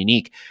interesting and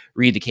unique.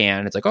 Read the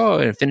can. It's like, oh,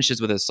 and it finishes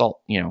with a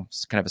salt,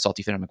 it's kind of a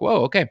salty fin. I'm like,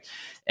 whoa, okay.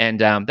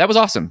 And that was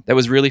awesome. That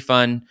was really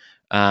fun.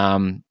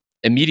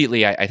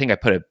 Immediately, I think I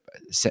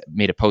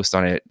made a post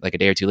on it like a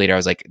day or two later. I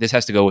was like, this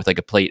has to go with a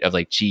plate of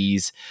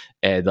cheese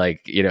and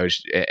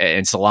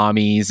and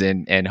salamis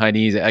and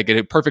honeys, like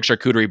a perfect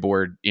charcuterie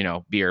board,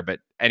 beer. But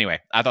anyway,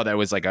 I thought that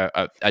was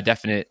a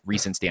definite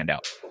recent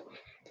standout.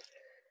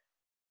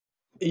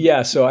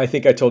 Yeah. So I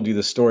think I told you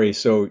the story.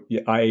 So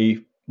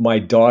my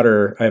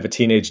daughter, I have a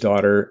teenage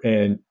daughter,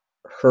 and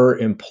her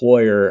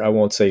employer, I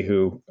won't say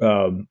who,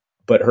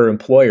 but her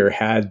employer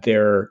had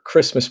their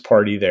Christmas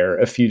party there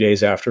a few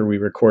days after we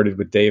recorded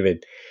with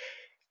David.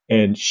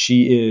 And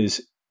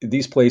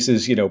these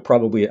places,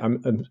 probably,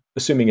 I'm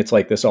assuming it's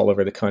like this all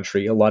over the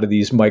country. A lot of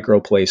these micro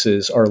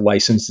places are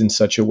licensed in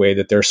such a way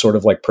that they're sort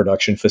of like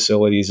production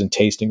facilities and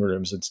tasting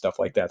rooms and stuff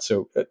like that.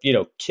 So,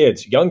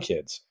 young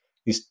kids,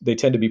 they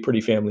tend to be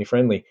pretty family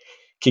friendly.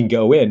 can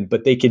go in,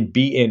 but they can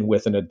be in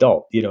with an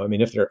adult. I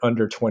mean, if they're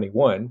under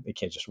 21, they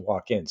can't just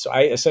walk in. So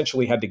I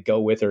essentially had to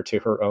go with her to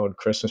her own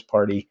Christmas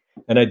party.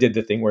 And I did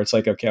the thing where it's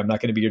like, okay, I'm not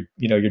going to be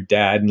your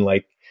dad and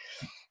like,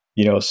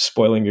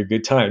 spoiling your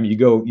good time. You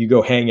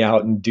go hang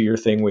out and do your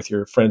thing with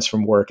your friends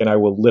from work. And I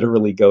will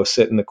literally go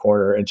sit in the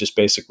corner and just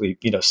basically,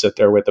 sit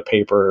there with the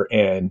paper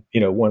and,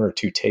 one or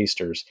two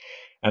tasters.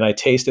 And I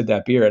tasted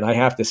that beer. And I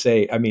have to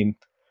say, I mean,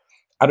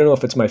 I don't know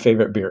if it's my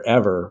favorite beer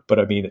ever, but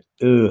I mean,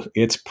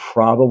 it's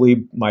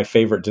probably my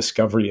favorite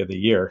discovery of the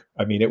year.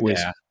 I mean, it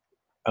was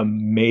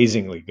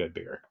amazingly good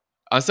beer.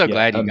 I'm so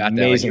glad you got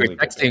that. Like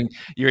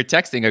you were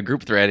texting a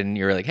group thread and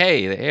you were like,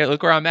 hey,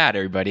 look where I'm at,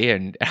 everybody.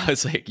 And I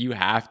was like, you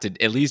have to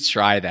at least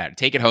try that.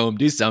 Take it home,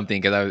 do something.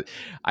 Because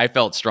I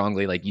felt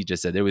strongly, like you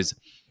just said, it was,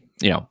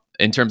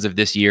 in terms of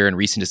this year and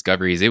recent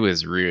discoveries, it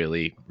was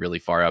really, really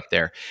far up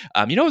there.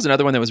 It was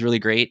another one that was really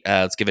great.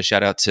 Let's give a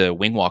shout out to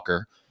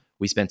Wingwalker.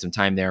 We spent some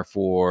time there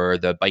for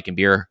the Bike and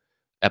Beer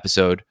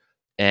episode,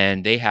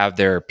 and they have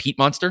their Peat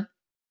Monster.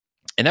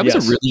 And that was a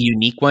really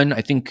unique one.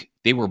 I think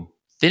they were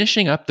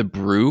finishing up the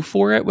brew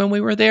for it when we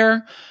were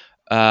there.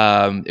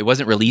 It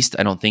wasn't released,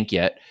 I don't think,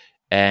 yet.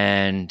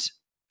 And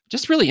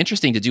just really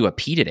interesting to do a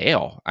peated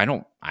ale. I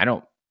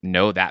don't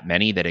know that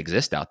many that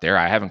exist out there.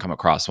 I haven't come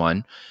across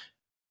one.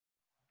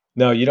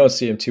 No, you don't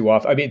see them too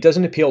often. I mean, it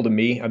doesn't appeal to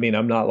me. I mean,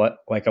 I'm not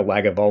like a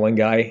Lagavulin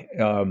guy.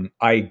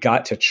 I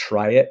got to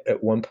try it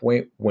at one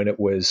point when it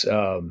was,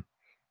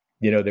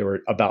 they were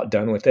about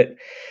done with it.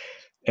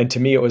 And to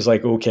me, it was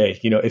like, okay,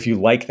 if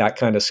you like that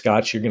kind of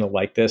Scotch, you're going to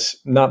like this.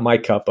 Not my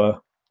cuppa,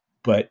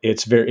 but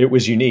it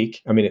was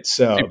unique. I mean, it's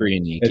super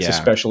unique. It's a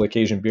special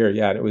occasion beer.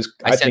 Yeah. And it was,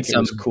 I think it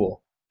was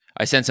cool.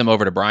 I sent some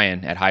over to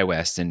Brian at High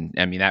West, and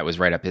I mean, that was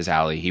right up his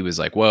alley. He was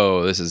like,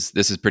 whoa, this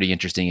is pretty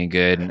interesting and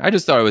good. And I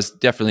just thought it was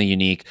definitely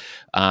unique.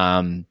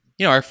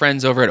 Our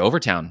friends over at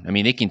Overtown, I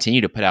mean, they continue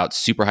to put out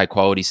super high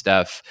quality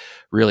stuff,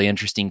 really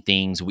interesting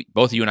things.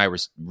 Both you and I were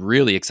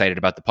really excited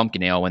about the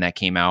pumpkin ale when that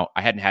came out.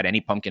 I hadn't had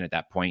any pumpkin at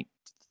that point.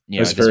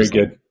 That's very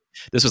good.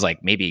 This was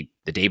like maybe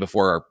the day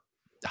before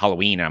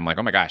Halloween, and I'm like,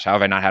 oh my gosh, how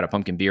have I not had a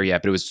pumpkin beer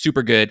yet? But it was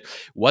super good.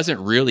 Wasn't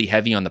really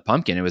heavy on the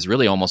pumpkin. It was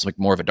really almost like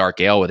more of a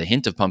dark ale with a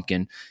hint of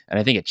pumpkin, and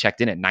I think it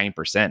checked in at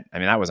 9%. I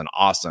mean, that was an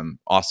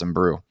awesome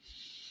brew.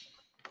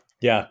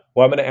 Yeah.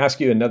 Well, I'm going to ask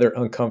you another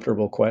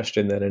uncomfortable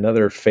question, then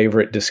another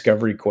favorite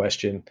discovery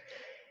question,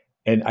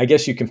 and I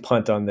guess you can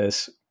punt on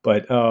this,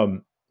 but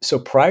so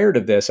prior to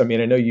this, I mean,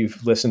 I know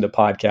you've listened to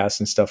podcasts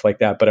and stuff like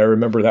that, but I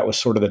remember that was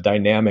sort of the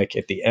dynamic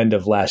at the end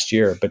of last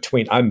year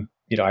between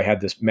I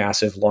had this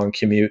massive long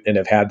commute and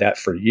have had that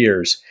for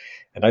years,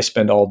 and I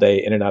spend all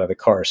day in and out of the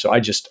car. So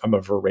I'm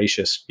a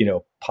voracious,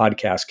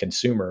 podcast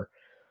consumer.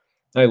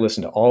 I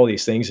listen to all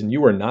these things, and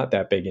you were not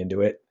that big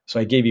into it. So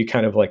I gave you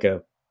kind of like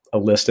a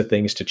list of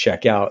things to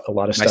check out, a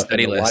lot of stuff in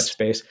the watch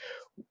space.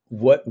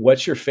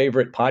 What's your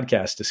favorite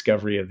podcast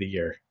discovery of the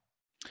year?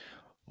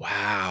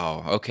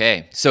 Wow.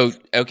 Okay. So,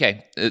 and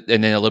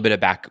then a little bit of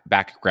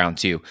background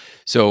too.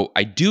 So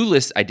I do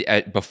listen.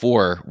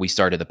 Before we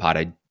started the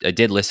pod, I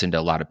did listen to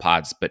a lot of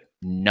pods, but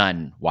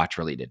none watch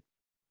related.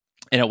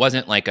 And it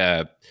wasn't like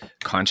a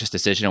conscious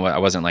decision. I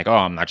wasn't like, oh,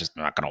 I'm not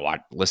going to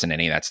listen to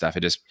any of that stuff.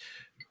 It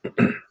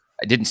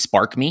didn't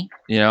spark me,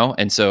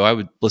 And so I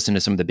would listen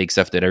to some of the big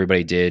stuff that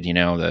everybody did,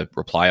 the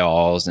Reply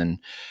Alls and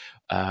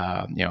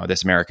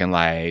This American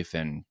Life,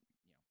 and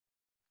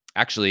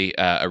actually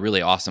a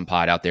really awesome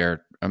pod out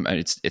there.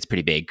 It's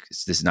pretty big.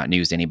 This is not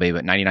news to anybody,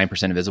 but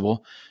 99%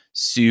 Invisible,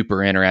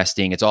 super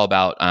interesting. It's all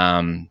about,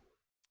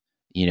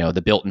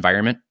 the built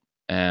environment.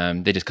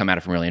 They just come at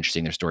it from really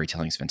interesting. Their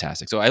storytelling is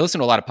fantastic. So I listen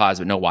to a lot of pods,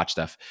 but no watch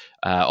stuff.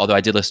 Although I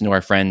did listen to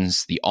our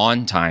friends, the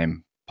On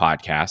Time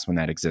podcast when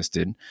that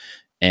existed.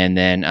 And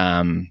then,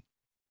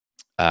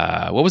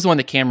 what was the one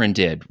that Cameron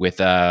did with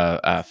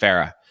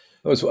Farah?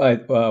 It was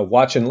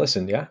Watch and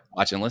Listen. Yeah.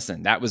 Watch and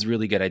Listen. That was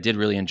really good. I did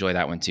really enjoy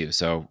that one too.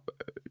 So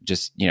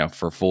just,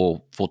 for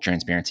full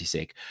transparency's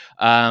sake.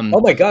 Oh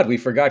my God, we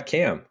forgot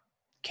Cam.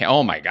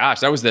 Oh my gosh.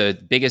 That was the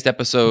biggest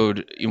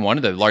episode, one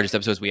of the largest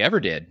episodes we ever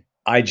did.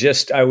 I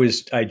just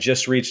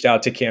reached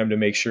out to Cam to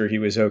make sure he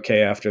was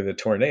okay after the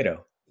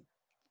tornado.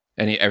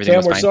 And everything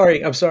was fine.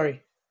 Sorry. I'm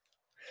sorry.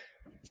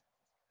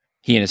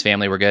 He and his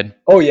family were good.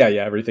 Oh yeah.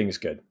 Everything's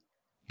good.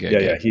 Good.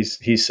 Yeah.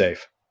 He's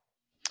safe.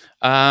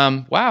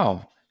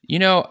 Wow.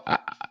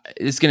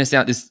 It's going to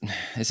sound, this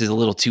is a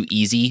little too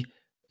easy.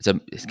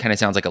 It kind of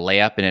sounds like a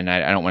layup, and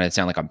I don't want to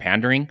sound like I'm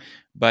pandering,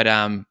 but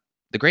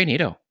the Grey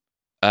NATO.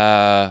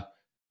 I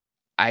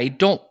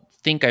don't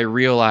think I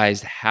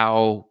realized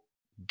how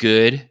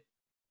good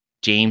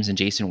James and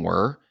Jason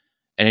were,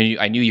 and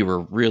I knew you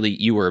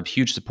were a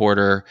huge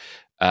supporter.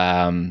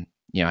 I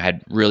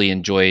had really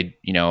enjoyed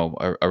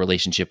a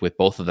relationship with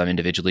both of them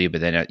individually,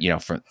 but then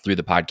through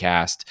the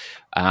podcast,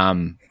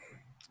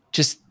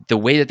 just the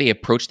way that they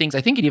approach things. I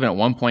think it even at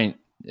one point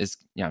is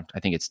I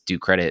think it's due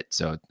credit,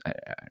 so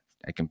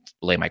I can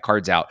lay my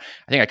cards out.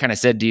 I think I kind of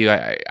said to you,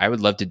 I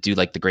would love to do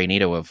like the Grey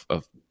NATO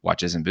of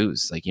watches and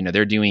booze. Like,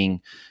 they're doing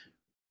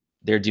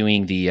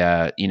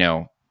the,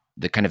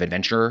 the kind of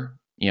adventurer,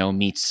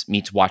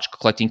 meets watch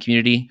collecting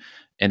community.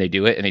 and they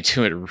do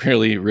it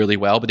really, really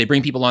well. But they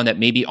bring people on that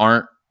maybe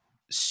aren't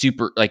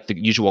super like the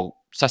usual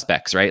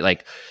suspects, right?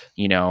 Like,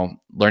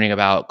 learning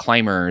about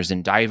climbers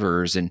and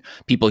divers and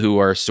people who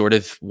are sort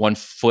of 1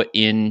 foot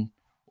in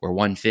or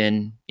one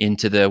fin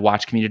into the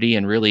watch community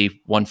and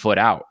really 1 foot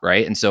out,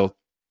 right? And so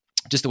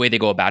just the way they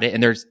go about it,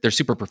 and they're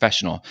super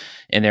professional,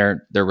 and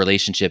their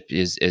relationship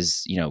is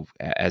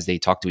as they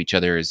talk to each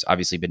other has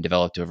obviously been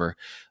developed over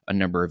a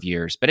number of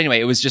years. But anyway,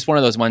 it was just one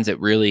of those ones that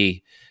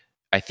really,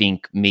 I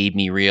think, made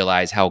me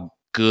realize how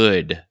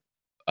good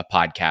a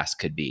podcast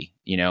could be,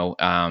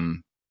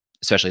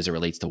 especially as it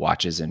relates to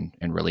watches and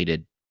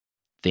related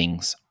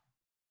things.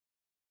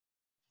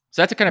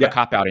 So that's a kind of a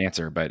cop-out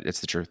answer, but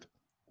it's the truth.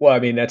 Well, I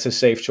mean, that's a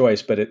safe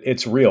choice, but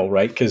it's real,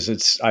 right?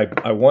 Because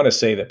I want to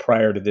say that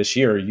prior to this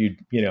year, you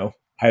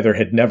either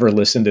had never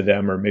listened to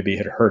them or maybe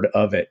had heard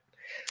of it.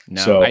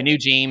 No, so, I knew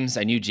James,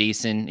 I knew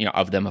Jason,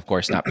 of them, of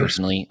course, not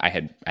personally.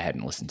 I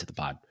hadn't listened to the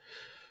pod.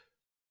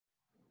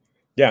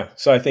 Yeah,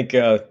 so I think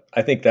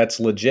that's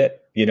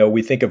legit.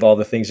 We think of all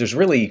the things. There's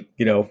really,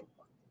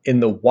 in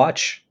the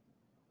watch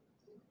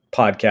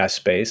podcast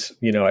space,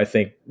 I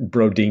think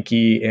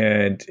Brodinky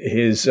and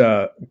his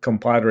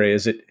compadre,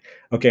 is it?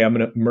 Okay, I'm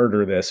going to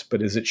murder this,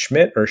 but is it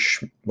Schmidt or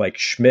like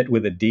Schmidt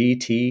with a D,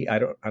 T? I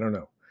don't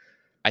know.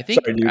 I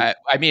think,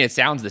 I mean, it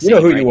sounds the same. You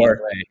know who you are.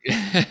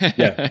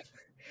 Yeah.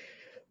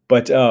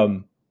 But,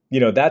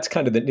 that's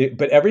kind of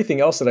but everything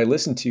else that I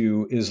listen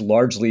to is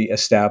largely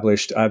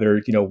established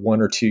either,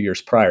 1 or 2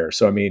 years prior.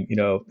 So, I mean,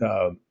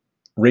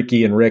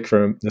 Ricky and Rick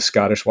from the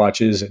Scottish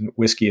Watches and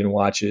Whiskey and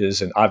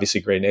Watches, and obviously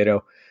Gray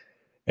NATO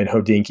and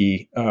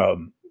Hodinkee,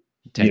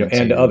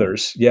 and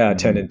others. Yeah.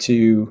 10 and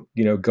 2,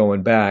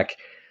 going back.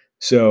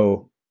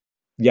 So,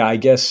 yeah, I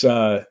guess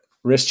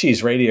Wrist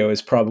Cheese Radio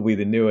is probably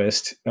the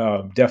newest.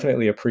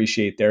 Definitely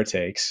appreciate their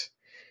takes.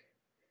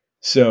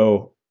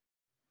 So,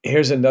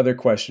 here's another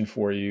question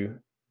for you.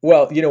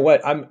 Well, you know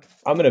what? I'm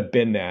going to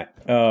bend that.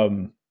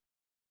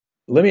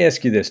 Let me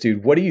ask you this,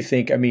 dude. What do you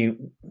think? I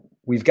mean,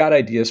 we've got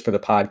ideas for the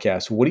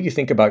podcast. What do you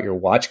think about your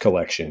watch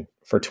collection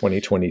for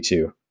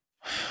 2022?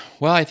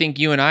 Well, I think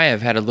you and I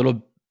have had a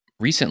little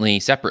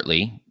recently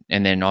separately,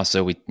 and then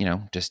also we,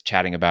 just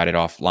chatting about it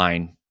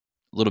offline.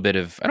 A little bit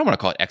of, I don't want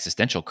to call it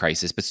existential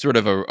crisis, but sort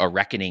of a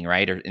reckoning,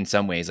 right? Or in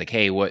some ways, like,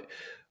 hey, what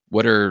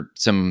are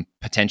some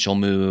potential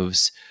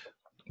moves?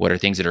 What are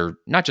things that are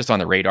not just on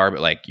the radar,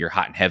 but like you're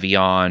hot and heavy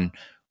on?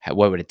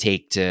 What would it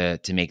take to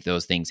make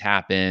those things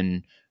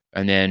happen?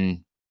 And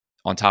then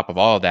on top of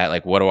all of that,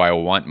 like, what do I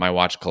want my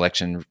watch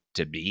collection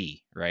to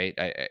be, right?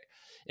 It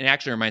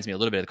actually reminds me a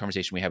little bit of the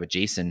conversation we had with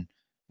Jason,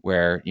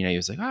 where he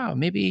was like, oh,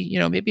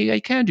 maybe I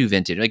can do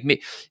vintage. Like,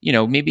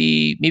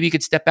 maybe you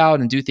could step out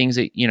and do things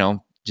that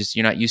just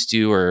you're not used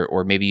to,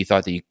 or maybe you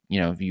thought that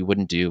you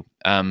wouldn't do.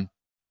 I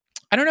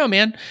don't know,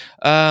 man.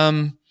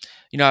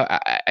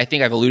 I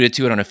think I've alluded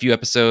to it on a few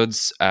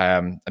episodes.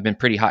 I've been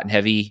pretty hot and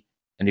heavy,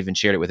 and even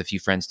shared it with a few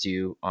friends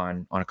too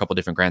on a couple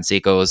different Grand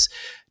Seikos.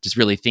 Just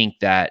really think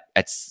that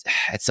at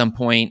some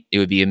point it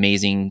would be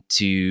amazing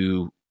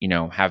to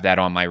have that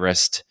on my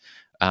wrist,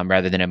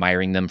 rather than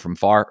admiring them from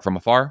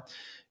afar.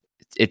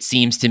 It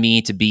seems to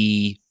me to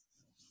be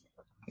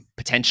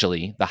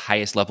potentially the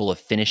highest level of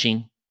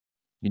finishing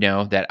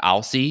that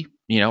I'll see,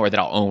 or that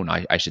I'll own,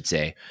 I should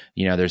say.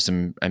 There's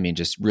some,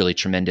 just really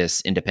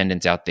tremendous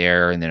independents out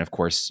there. And then, of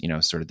course,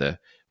 sort of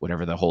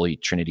the holy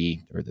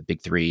trinity or the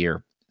big three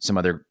or some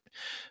other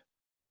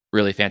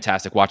really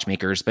fantastic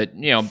watchmakers, but,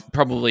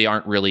 probably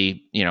aren't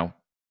really,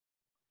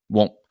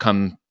 won't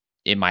come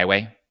in my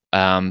way.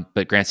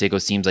 But Grand Seiko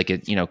seems like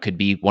it, could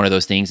be one of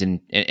those things, and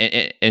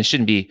it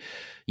shouldn't be,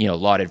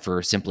 lauded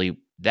for simply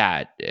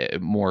that,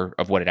 more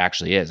of what it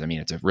actually is.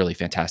 It's a really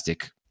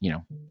fantastic,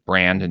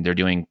 brand, and they're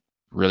doing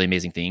really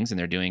amazing things, and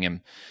they're doing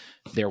them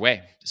their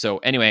way. So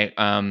anyway,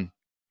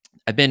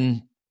 I've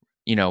been,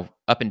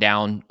 up and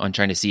down on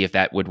trying to see if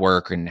that would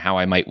work and how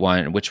I might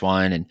want which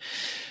one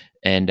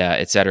and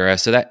et cetera.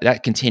 So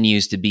that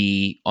continues to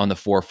be on the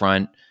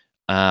forefront.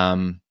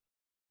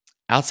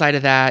 Outside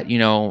of that,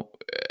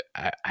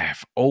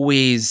 I've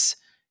always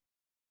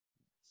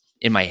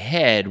in my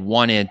head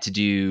wanted to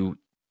do,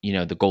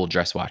 the gold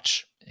dress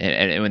watch.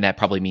 And that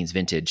probably means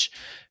vintage,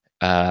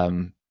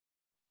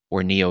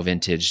 or neo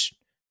vintage.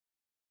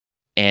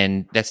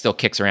 And that still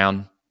kicks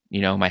around,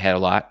 my head a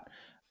lot.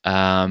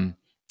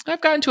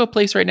 I've gotten to a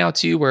place right now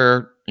too,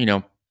 where,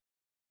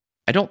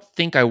 I don't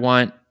think I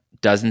want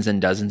dozens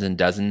and dozens and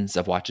dozens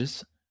of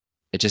watches.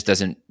 It just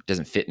doesn't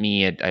fit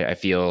me. I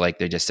feel like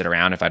they just sit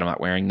around if I'm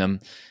not wearing them.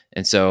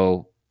 And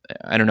so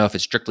I don't know if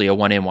it's strictly a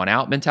one in, one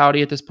out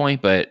mentality at this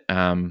point, but,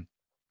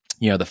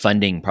 the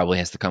funding probably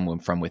has to come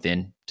from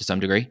within to some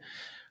degree.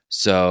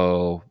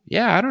 So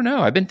yeah, I don't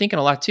know. I've been thinking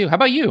a lot too. How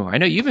about you? I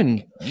know you've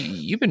been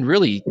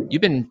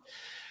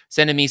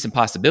sending me some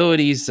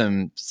possibilities,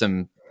 some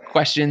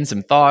questions,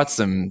 some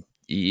thoughts,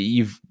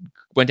 you've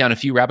went down a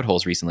few rabbit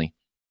holes recently.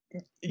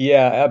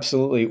 Yeah,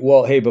 absolutely.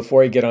 Well, hey,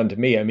 before I get on to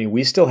me, I mean,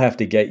 we still have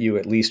to get you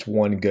at least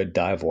one good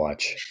dive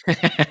watch.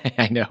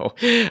 I know,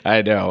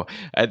 I know.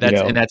 You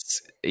That's and know,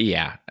 that's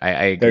yeah. I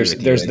agree with you.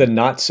 there's the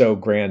not so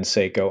grand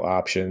Seiko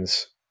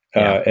options,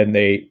 Yeah, and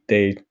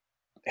they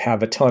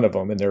have a ton of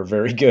them, and they're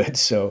very good.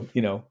 So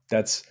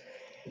that's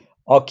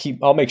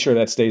I'll make sure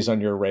that stays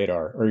on your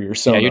radar or your yeah. You're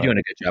sonar. doing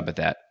a good job at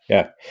that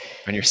Yeah.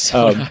 on your Um,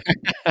 sonar.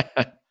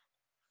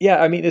 Yeah,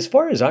 I mean, as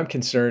far as I'm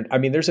concerned, I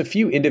mean, there's a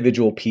few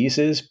individual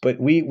pieces, but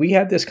we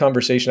had this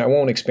conversation. I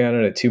won't expand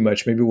on it too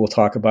much. Maybe we'll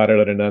talk about it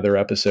at another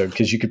episode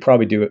because you could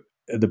probably do it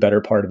the better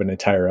part of an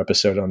entire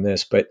episode on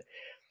this. But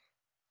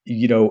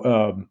you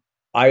know,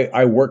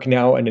 I work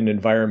now in an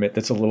environment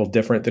that's a little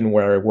different than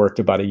where I worked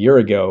about a year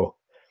ago,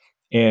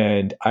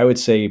 and I would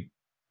say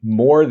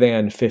more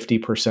than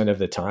 50% of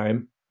the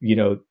time,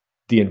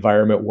 the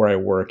environment where I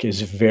work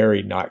is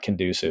very not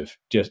conducive,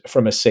 just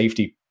from a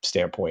safety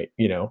standpoint,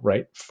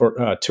 right?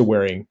 For to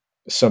wearing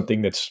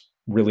something that's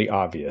really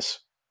obvious,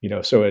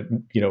 so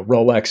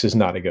Rolex is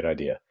not a good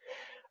idea.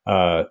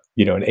 An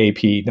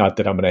AP, not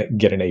that I'm going to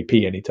get an AP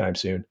anytime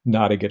soon,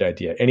 not a good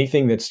idea.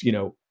 Anything that's,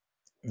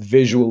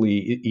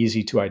 visually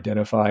easy to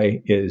identify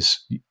is,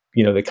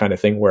 the kind of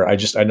thing where I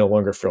no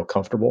longer feel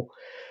comfortable.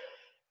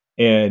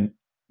 And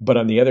but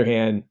on the other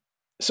hand,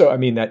 so I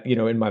mean that,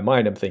 in my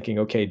mind I'm thinking,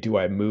 okay, do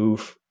I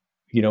move,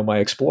 my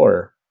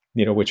Explorer,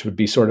 which would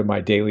be sort of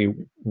my daily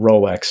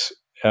Rolex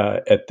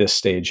at this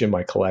stage in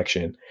my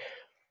collection.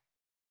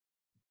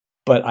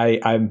 But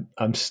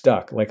I'm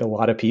stuck like a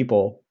lot of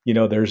people,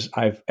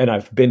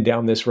 I've been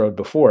down this road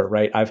before,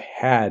 right? I've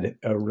had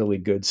a really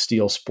good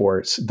Steel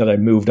Sports that I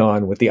moved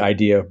on with the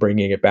idea of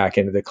bringing it back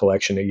into the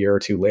collection a year or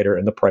two later,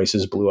 and the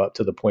prices blew up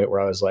to the point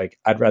where I was like,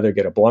 I'd rather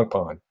get a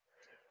Blancpain,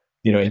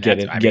 and And get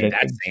that's, it, I get mean, it.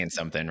 that's saying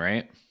something,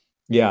 right?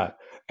 Yeah.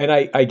 And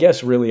I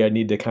guess really I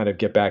need to kind of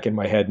get back in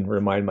my head and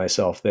remind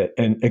myself that,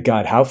 and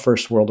God, how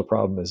first world a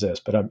problem is this?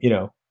 But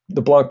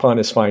the Blancpain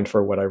is fine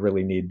for what I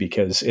really need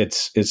because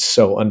it's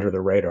so under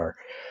the radar.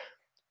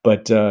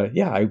 But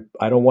yeah,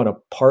 I don't want to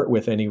part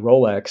with any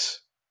Rolex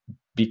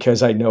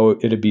because I know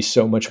it'd be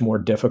so much more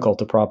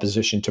difficult a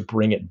proposition to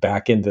bring it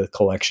back into the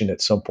collection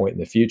at some point in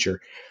the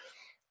future.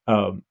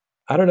 I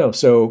don't know.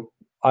 So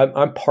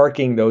I'm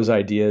parking those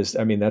ideas.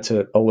 I mean, that's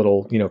a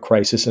little,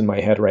 crisis in my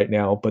head right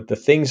now. But the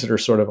things that are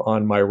sort of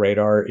on my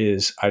radar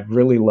is I'd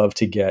really love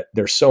to get,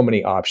 there's so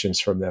many options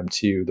from them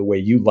too, the way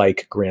you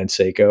like Grand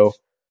Seiko,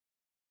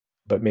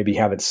 but maybe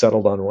haven't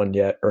settled on one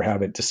yet or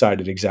haven't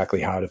decided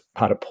exactly how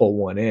to pull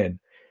one in.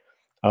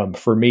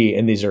 For me,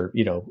 and these are,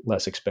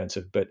 less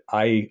expensive, but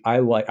I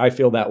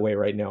feel that way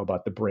right now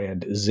about the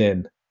brand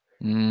Zinn.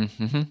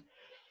 Mm-hmm.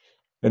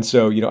 And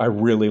so, I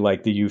really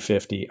like the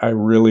U50. I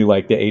really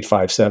like the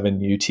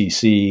 857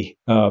 UTC.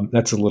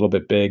 That's a little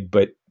bit big,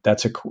 but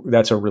that's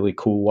a really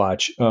cool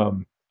watch.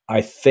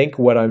 I think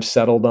what I'm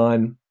settled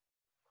on,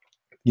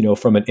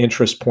 from an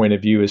interest point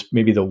of view, is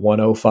maybe the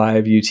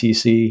 105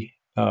 UTC,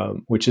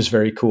 which is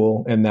very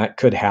cool, and that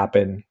could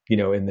happen,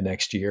 in the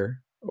next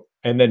year.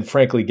 And then,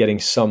 frankly, getting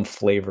some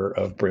flavor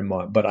of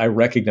Bremont. But I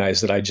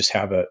recognize that I just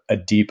have a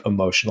deep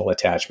emotional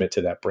attachment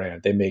to that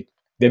brand. They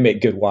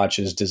make good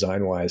watches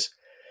design wise.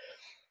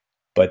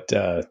 But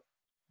That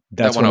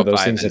that's one of those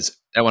 105 things is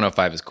that's, that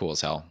 105 is cool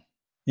as hell.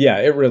 yeah,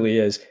 it really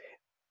is.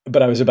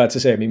 But I was about to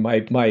say, I mean,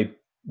 my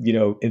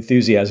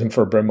enthusiasm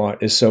for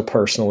Bremont is so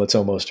personal, it's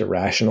almost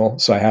irrational.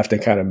 So I have to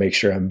kind of make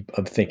sure I'm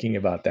thinking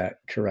about that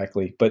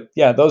correctly. But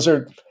yeah, those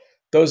are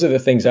the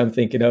things I'm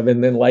thinking of.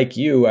 And then, like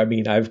you, I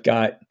mean, I've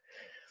got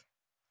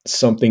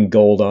something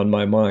gold on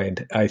my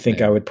mind. I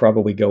think I Yeah. would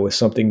probably go with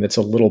something that's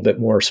a little bit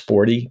more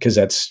sporty because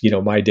that's,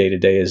 my day to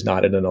day is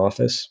not in an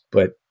office,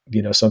 but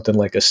something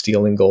like a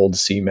steel and gold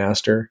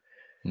Seamaster.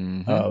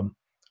 Mm-hmm. Um,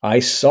 I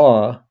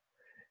saw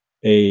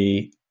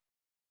a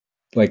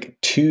like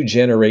two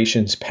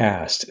generations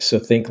past. So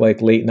think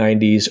like late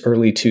 90s,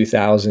 early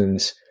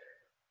 2000s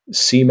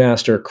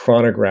Seamaster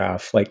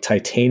chronograph, like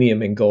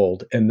titanium and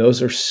gold. And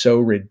those are so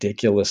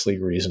ridiculously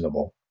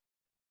reasonable.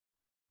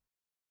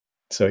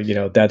 So,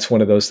 that's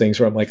one of those things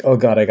where I'm like, oh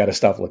God, I got to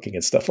stop looking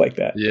at stuff like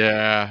that.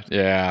 Yeah,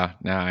 yeah.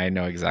 No, I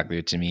know exactly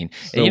what you mean.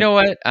 And you know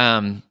So what?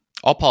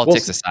 All we'll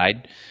politics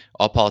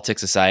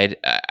see. aside,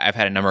 I've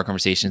had a number of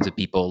conversations with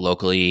people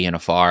locally and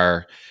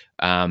afar.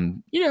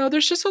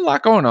 There's just a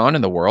lot going on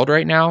in the world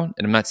right now,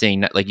 and I'm not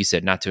saying, like you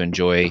said, not to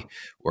enjoy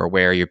or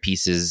wear your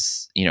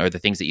pieces, or the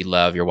things that you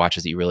love, your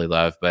watches that you really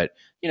love, but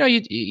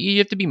you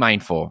have to be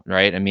mindful,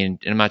 right? I mean,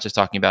 and I'm not just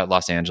talking about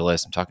Los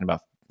Angeles. I'm talking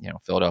about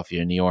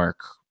Philadelphia, New York,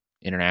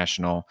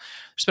 international.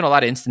 There's been a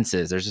lot of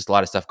instances. There's just a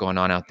lot of stuff going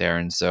on out there,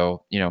 and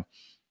so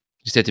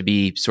just have to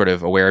be sort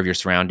of aware of your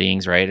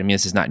surroundings, right? I mean,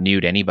 this is not new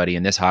to anybody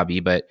in this hobby,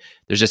 but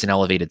there's just an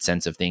elevated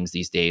sense of things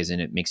these days,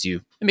 and it makes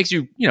you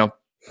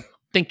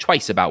think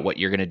twice about what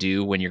you're going to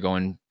do when you're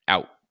going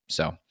out.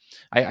 So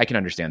I can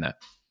understand that.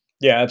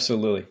 Yeah,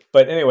 absolutely.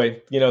 But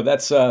anyway,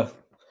 that's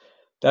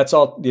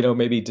all,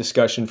 maybe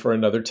discussion for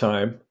another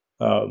time.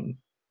 When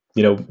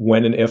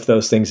and if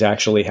those things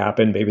actually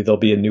happen, maybe there'll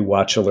be a new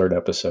watch alert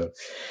episode.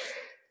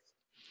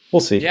 We'll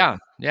see. Yeah.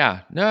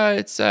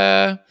 No,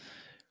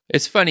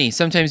 It's funny.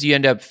 Sometimes you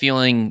end up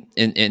feeling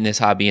in this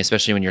hobby,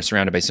 especially when you're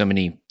surrounded by so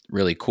many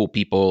really cool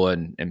people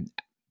and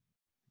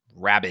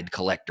rabid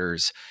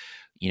collectors,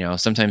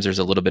 sometimes there's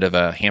a little bit of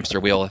a hamster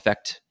wheel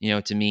effect,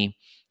 to me.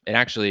 And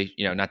actually,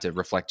 not to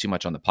reflect too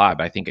much on the pod,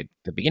 but I think at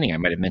the beginning I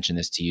might have mentioned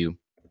this to you,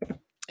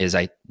 is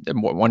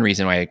one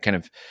reason why I kind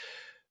of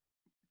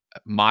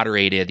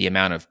moderated the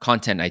amount of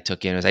content I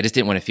took in is I just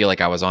didn't want to feel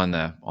like I was on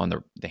the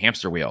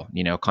hamster wheel,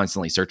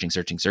 constantly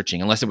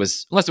searching, unless it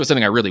was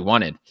something I really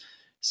wanted.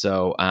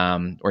 So,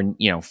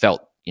 or,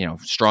 felt,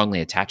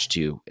 strongly attached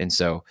to. And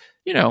so,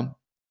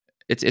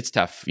 it's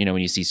tough, when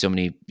you see so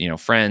many,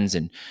 friends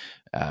and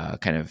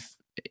kind of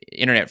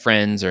internet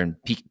friends or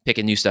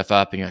picking new stuff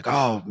up, and you're like,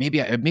 oh,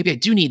 maybe I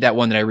do need that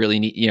one that I really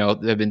need,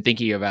 that I've been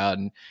thinking about.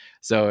 And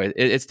so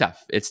it's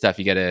tough. It's tough.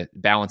 You got to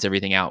balance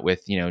everything out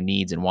with,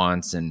 needs and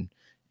wants and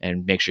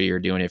make sure you're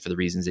doing it for the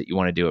reasons that you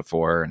want to do it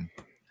for.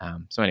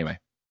 And so anyway.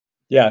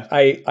 Yeah,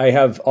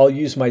 I'll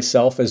use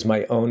myself as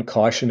my own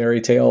cautionary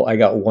tale. I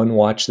got one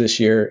watch this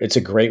year. It's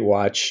a great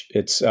watch.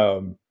 It's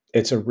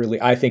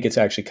I think it's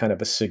actually kind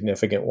of a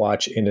significant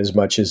watch in as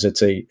much as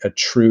it's a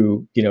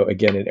true,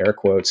 again, in air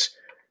quotes,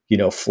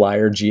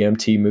 flyer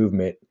GMT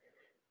movement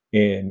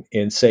in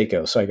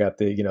Seiko. So I got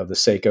the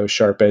Seiko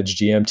Sharp Edge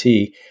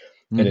GMT,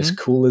 and as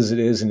cool as it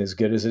is and as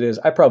good as it is,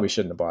 I probably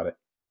shouldn't have bought it.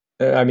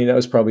 I mean, that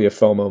was probably a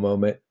FOMO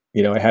moment.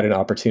 I had an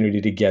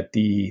opportunity to get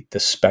the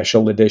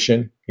special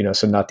edition,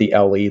 so not the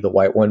LE, the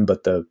white one,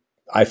 but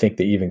I think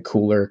the even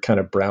cooler kind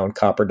of brown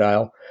copper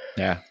dial.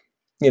 Yeah.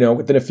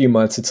 Within a few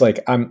months, it's like,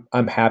 I'm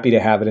happy to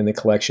have it in the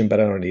collection, but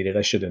I don't need it.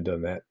 I shouldn't have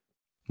done that.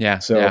 Yeah.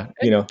 So,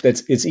 yeah.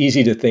 It's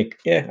easy to think,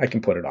 I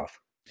can put it off.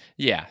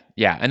 Yeah.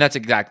 Yeah. And that's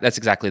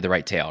exactly the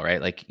right tale,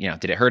 right? Like,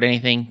 did it hurt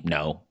anything?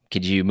 No.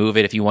 Could you move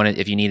it if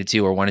you needed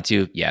to or wanted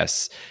to?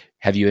 Yes.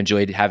 Have you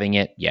enjoyed having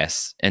it?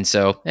 Yes. And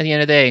so at the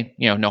end of the day,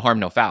 no harm,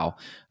 no foul.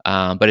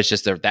 But it's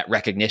just that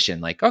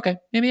recognition, like, okay,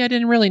 maybe I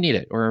didn't really need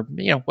it, or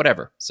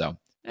whatever. So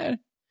it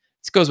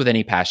goes with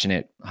any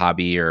passionate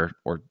hobby or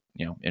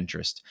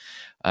interest.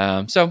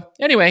 So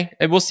anyway,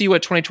 we'll see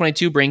what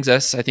 2022 brings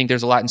us. I think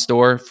there's a lot in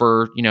store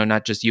for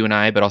not just you and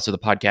I, but also the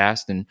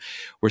podcast, and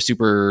we're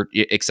super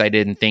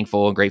excited and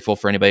thankful and grateful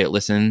for anybody that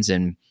listens,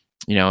 and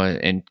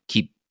and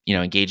keep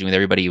engaging with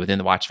everybody within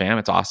the Watch fam.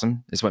 It's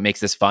awesome. It's what makes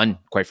this fun,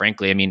 quite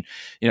frankly. I mean,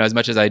 as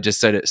much as I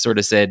just sort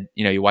of said,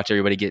 you watch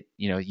everybody get,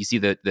 you see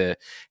the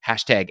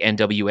hashtag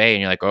NWA and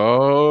you're like,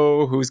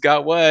 oh, who's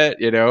got what?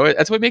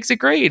 That's what makes it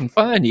great and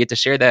fun. You get to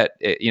share that,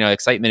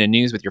 excitement and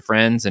news with your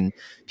friends and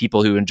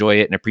people who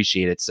enjoy it and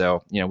appreciate it.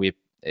 So,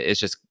 it's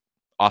just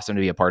awesome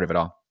to be a part of it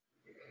all.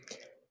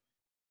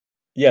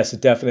 Yes,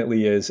 it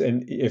definitely is.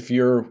 And if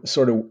you're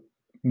sort of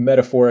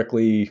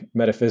metaphorically,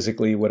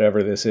 metaphysically,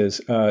 whatever this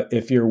is,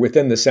 if you're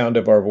within the sound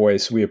of our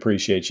voice, we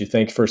appreciate you.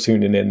 Thanks for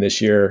tuning in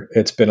this year.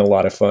 It's been a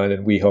lot of fun,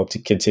 and we hope to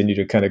continue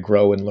to kind of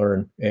grow and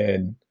learn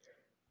and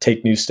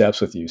take new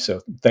steps with you.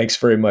 So thanks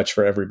very much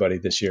for everybody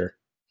this year.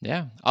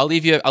 Yeah, I'll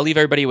leave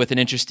everybody with an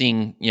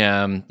interesting,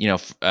 thing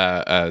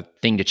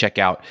to check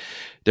out.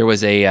 There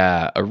was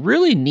a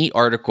really neat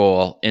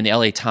article in the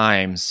LA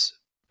Times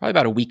probably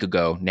about a week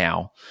ago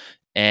now,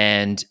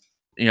 and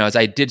as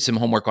I did some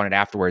homework on it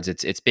afterwards,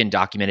 it's been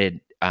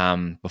documented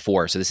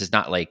before. So this is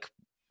not like,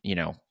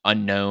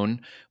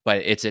 unknown, but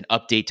it's an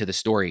update to the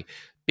story.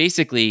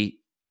 Basically,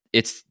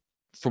 it's,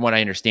 from what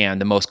I understand,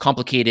 the most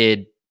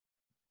complicated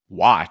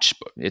watch.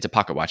 It's a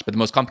pocket watch, but the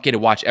most complicated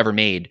watch ever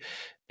made.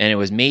 And it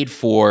was made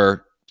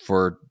for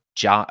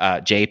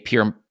J.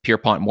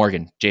 Pierpont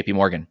Morgan, JP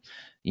Morgan,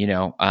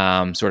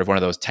 sort of one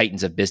of those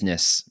titans of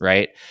business,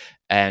 right?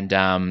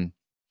 And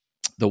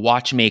the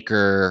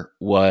watchmaker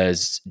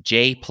was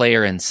J.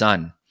 Player and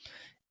Son.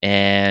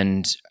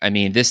 And I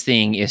mean, this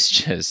thing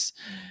is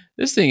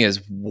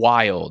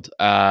wild.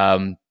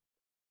 I'm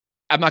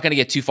not going to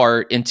get too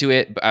far into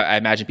it, but I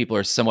imagine people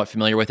are somewhat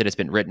familiar with it. It's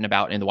been written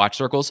about in the watch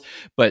circles,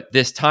 but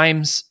this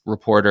Times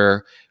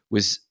reporter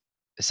was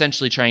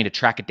essentially trying to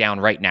track it down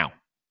right now.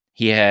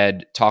 He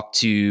had talked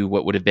to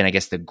what would have been, I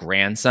guess, the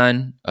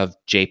grandson of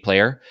J.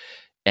 Player.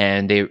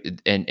 And they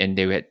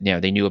had,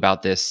 they knew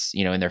about this,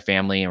 in their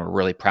family, and were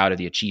really proud of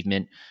the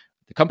achievement.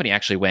 The company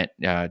actually went,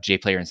 J.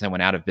 Player and Son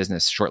went out of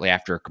business shortly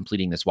after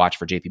completing this watch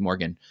for JP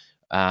Morgan.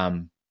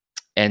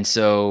 And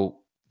so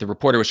the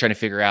reporter was trying to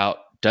figure out,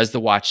 does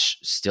the watch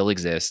still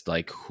exist?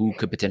 Like, who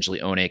could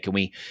potentially own it? Can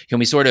we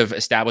sort of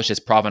establish its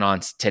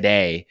provenance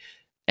today?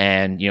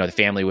 And, the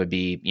family would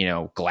be,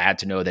 glad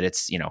to know that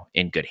it's,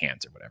 in good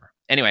hands or whatever.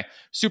 Anyway,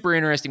 super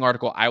interesting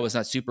article. I was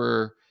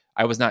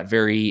not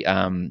very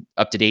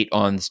up to date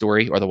on the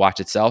story or the watch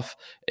itself.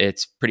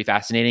 It's pretty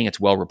fascinating. It's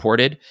well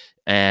reported,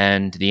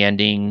 and the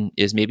ending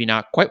is maybe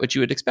not quite what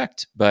you would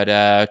expect. But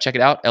check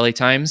it out, LA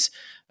Times,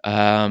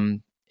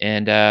 and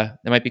that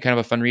might be kind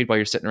of a fun read while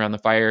you're sitting around the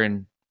fire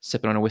and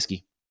sipping on a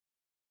whiskey.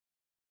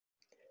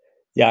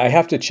 Yeah, I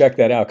have to check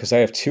that out because I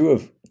have two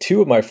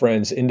of my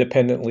friends,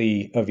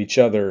 independently of each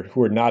other,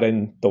 who are not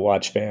in the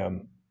Watch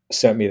fam,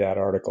 sent me that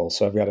article.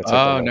 So I've got to take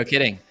a look. No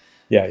kidding.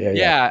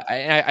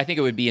 Yeah, I think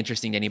it would be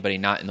interesting to anybody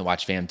not in the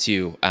watch fam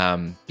too,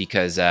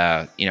 because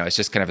it's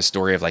just kind of a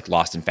story of like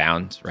lost and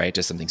found, right?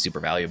 Just something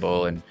super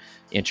valuable and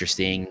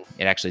interesting.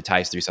 It actually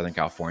ties through Southern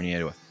California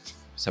to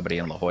somebody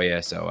in La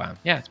Jolla, so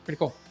it's pretty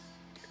cool.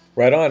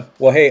 Right on.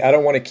 Well, hey, I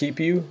don't want to keep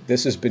you.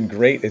 This has been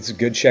great. It's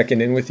good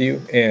checking in with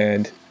you,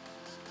 and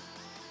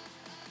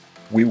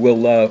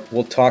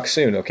we'll talk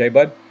soon. Okay,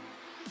 bud?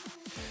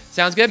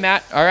 Sounds good,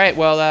 Matt. All right.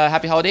 Well,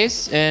 happy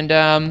holidays,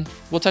 and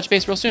we'll touch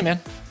base real soon, man.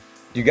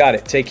 You got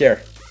it. Take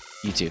care.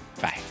 You too.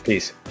 Bye.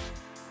 Peace.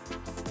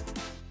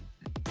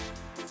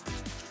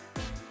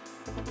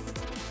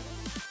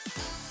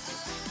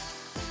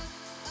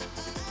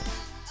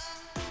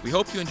 We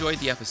hope you enjoyed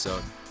the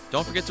episode.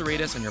 Don't forget to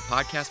rate us on your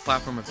podcast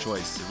platform of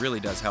choice. It really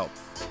does help.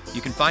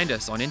 You can find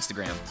us on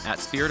Instagram at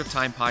Spirit of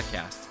Time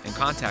Podcast and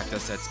contact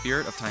us at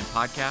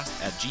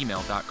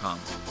spiritoftimepodcast@gmail.com.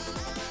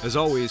 As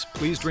always,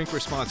 please drink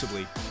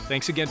responsibly.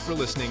 Thanks again for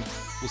listening.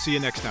 We'll see you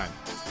next time.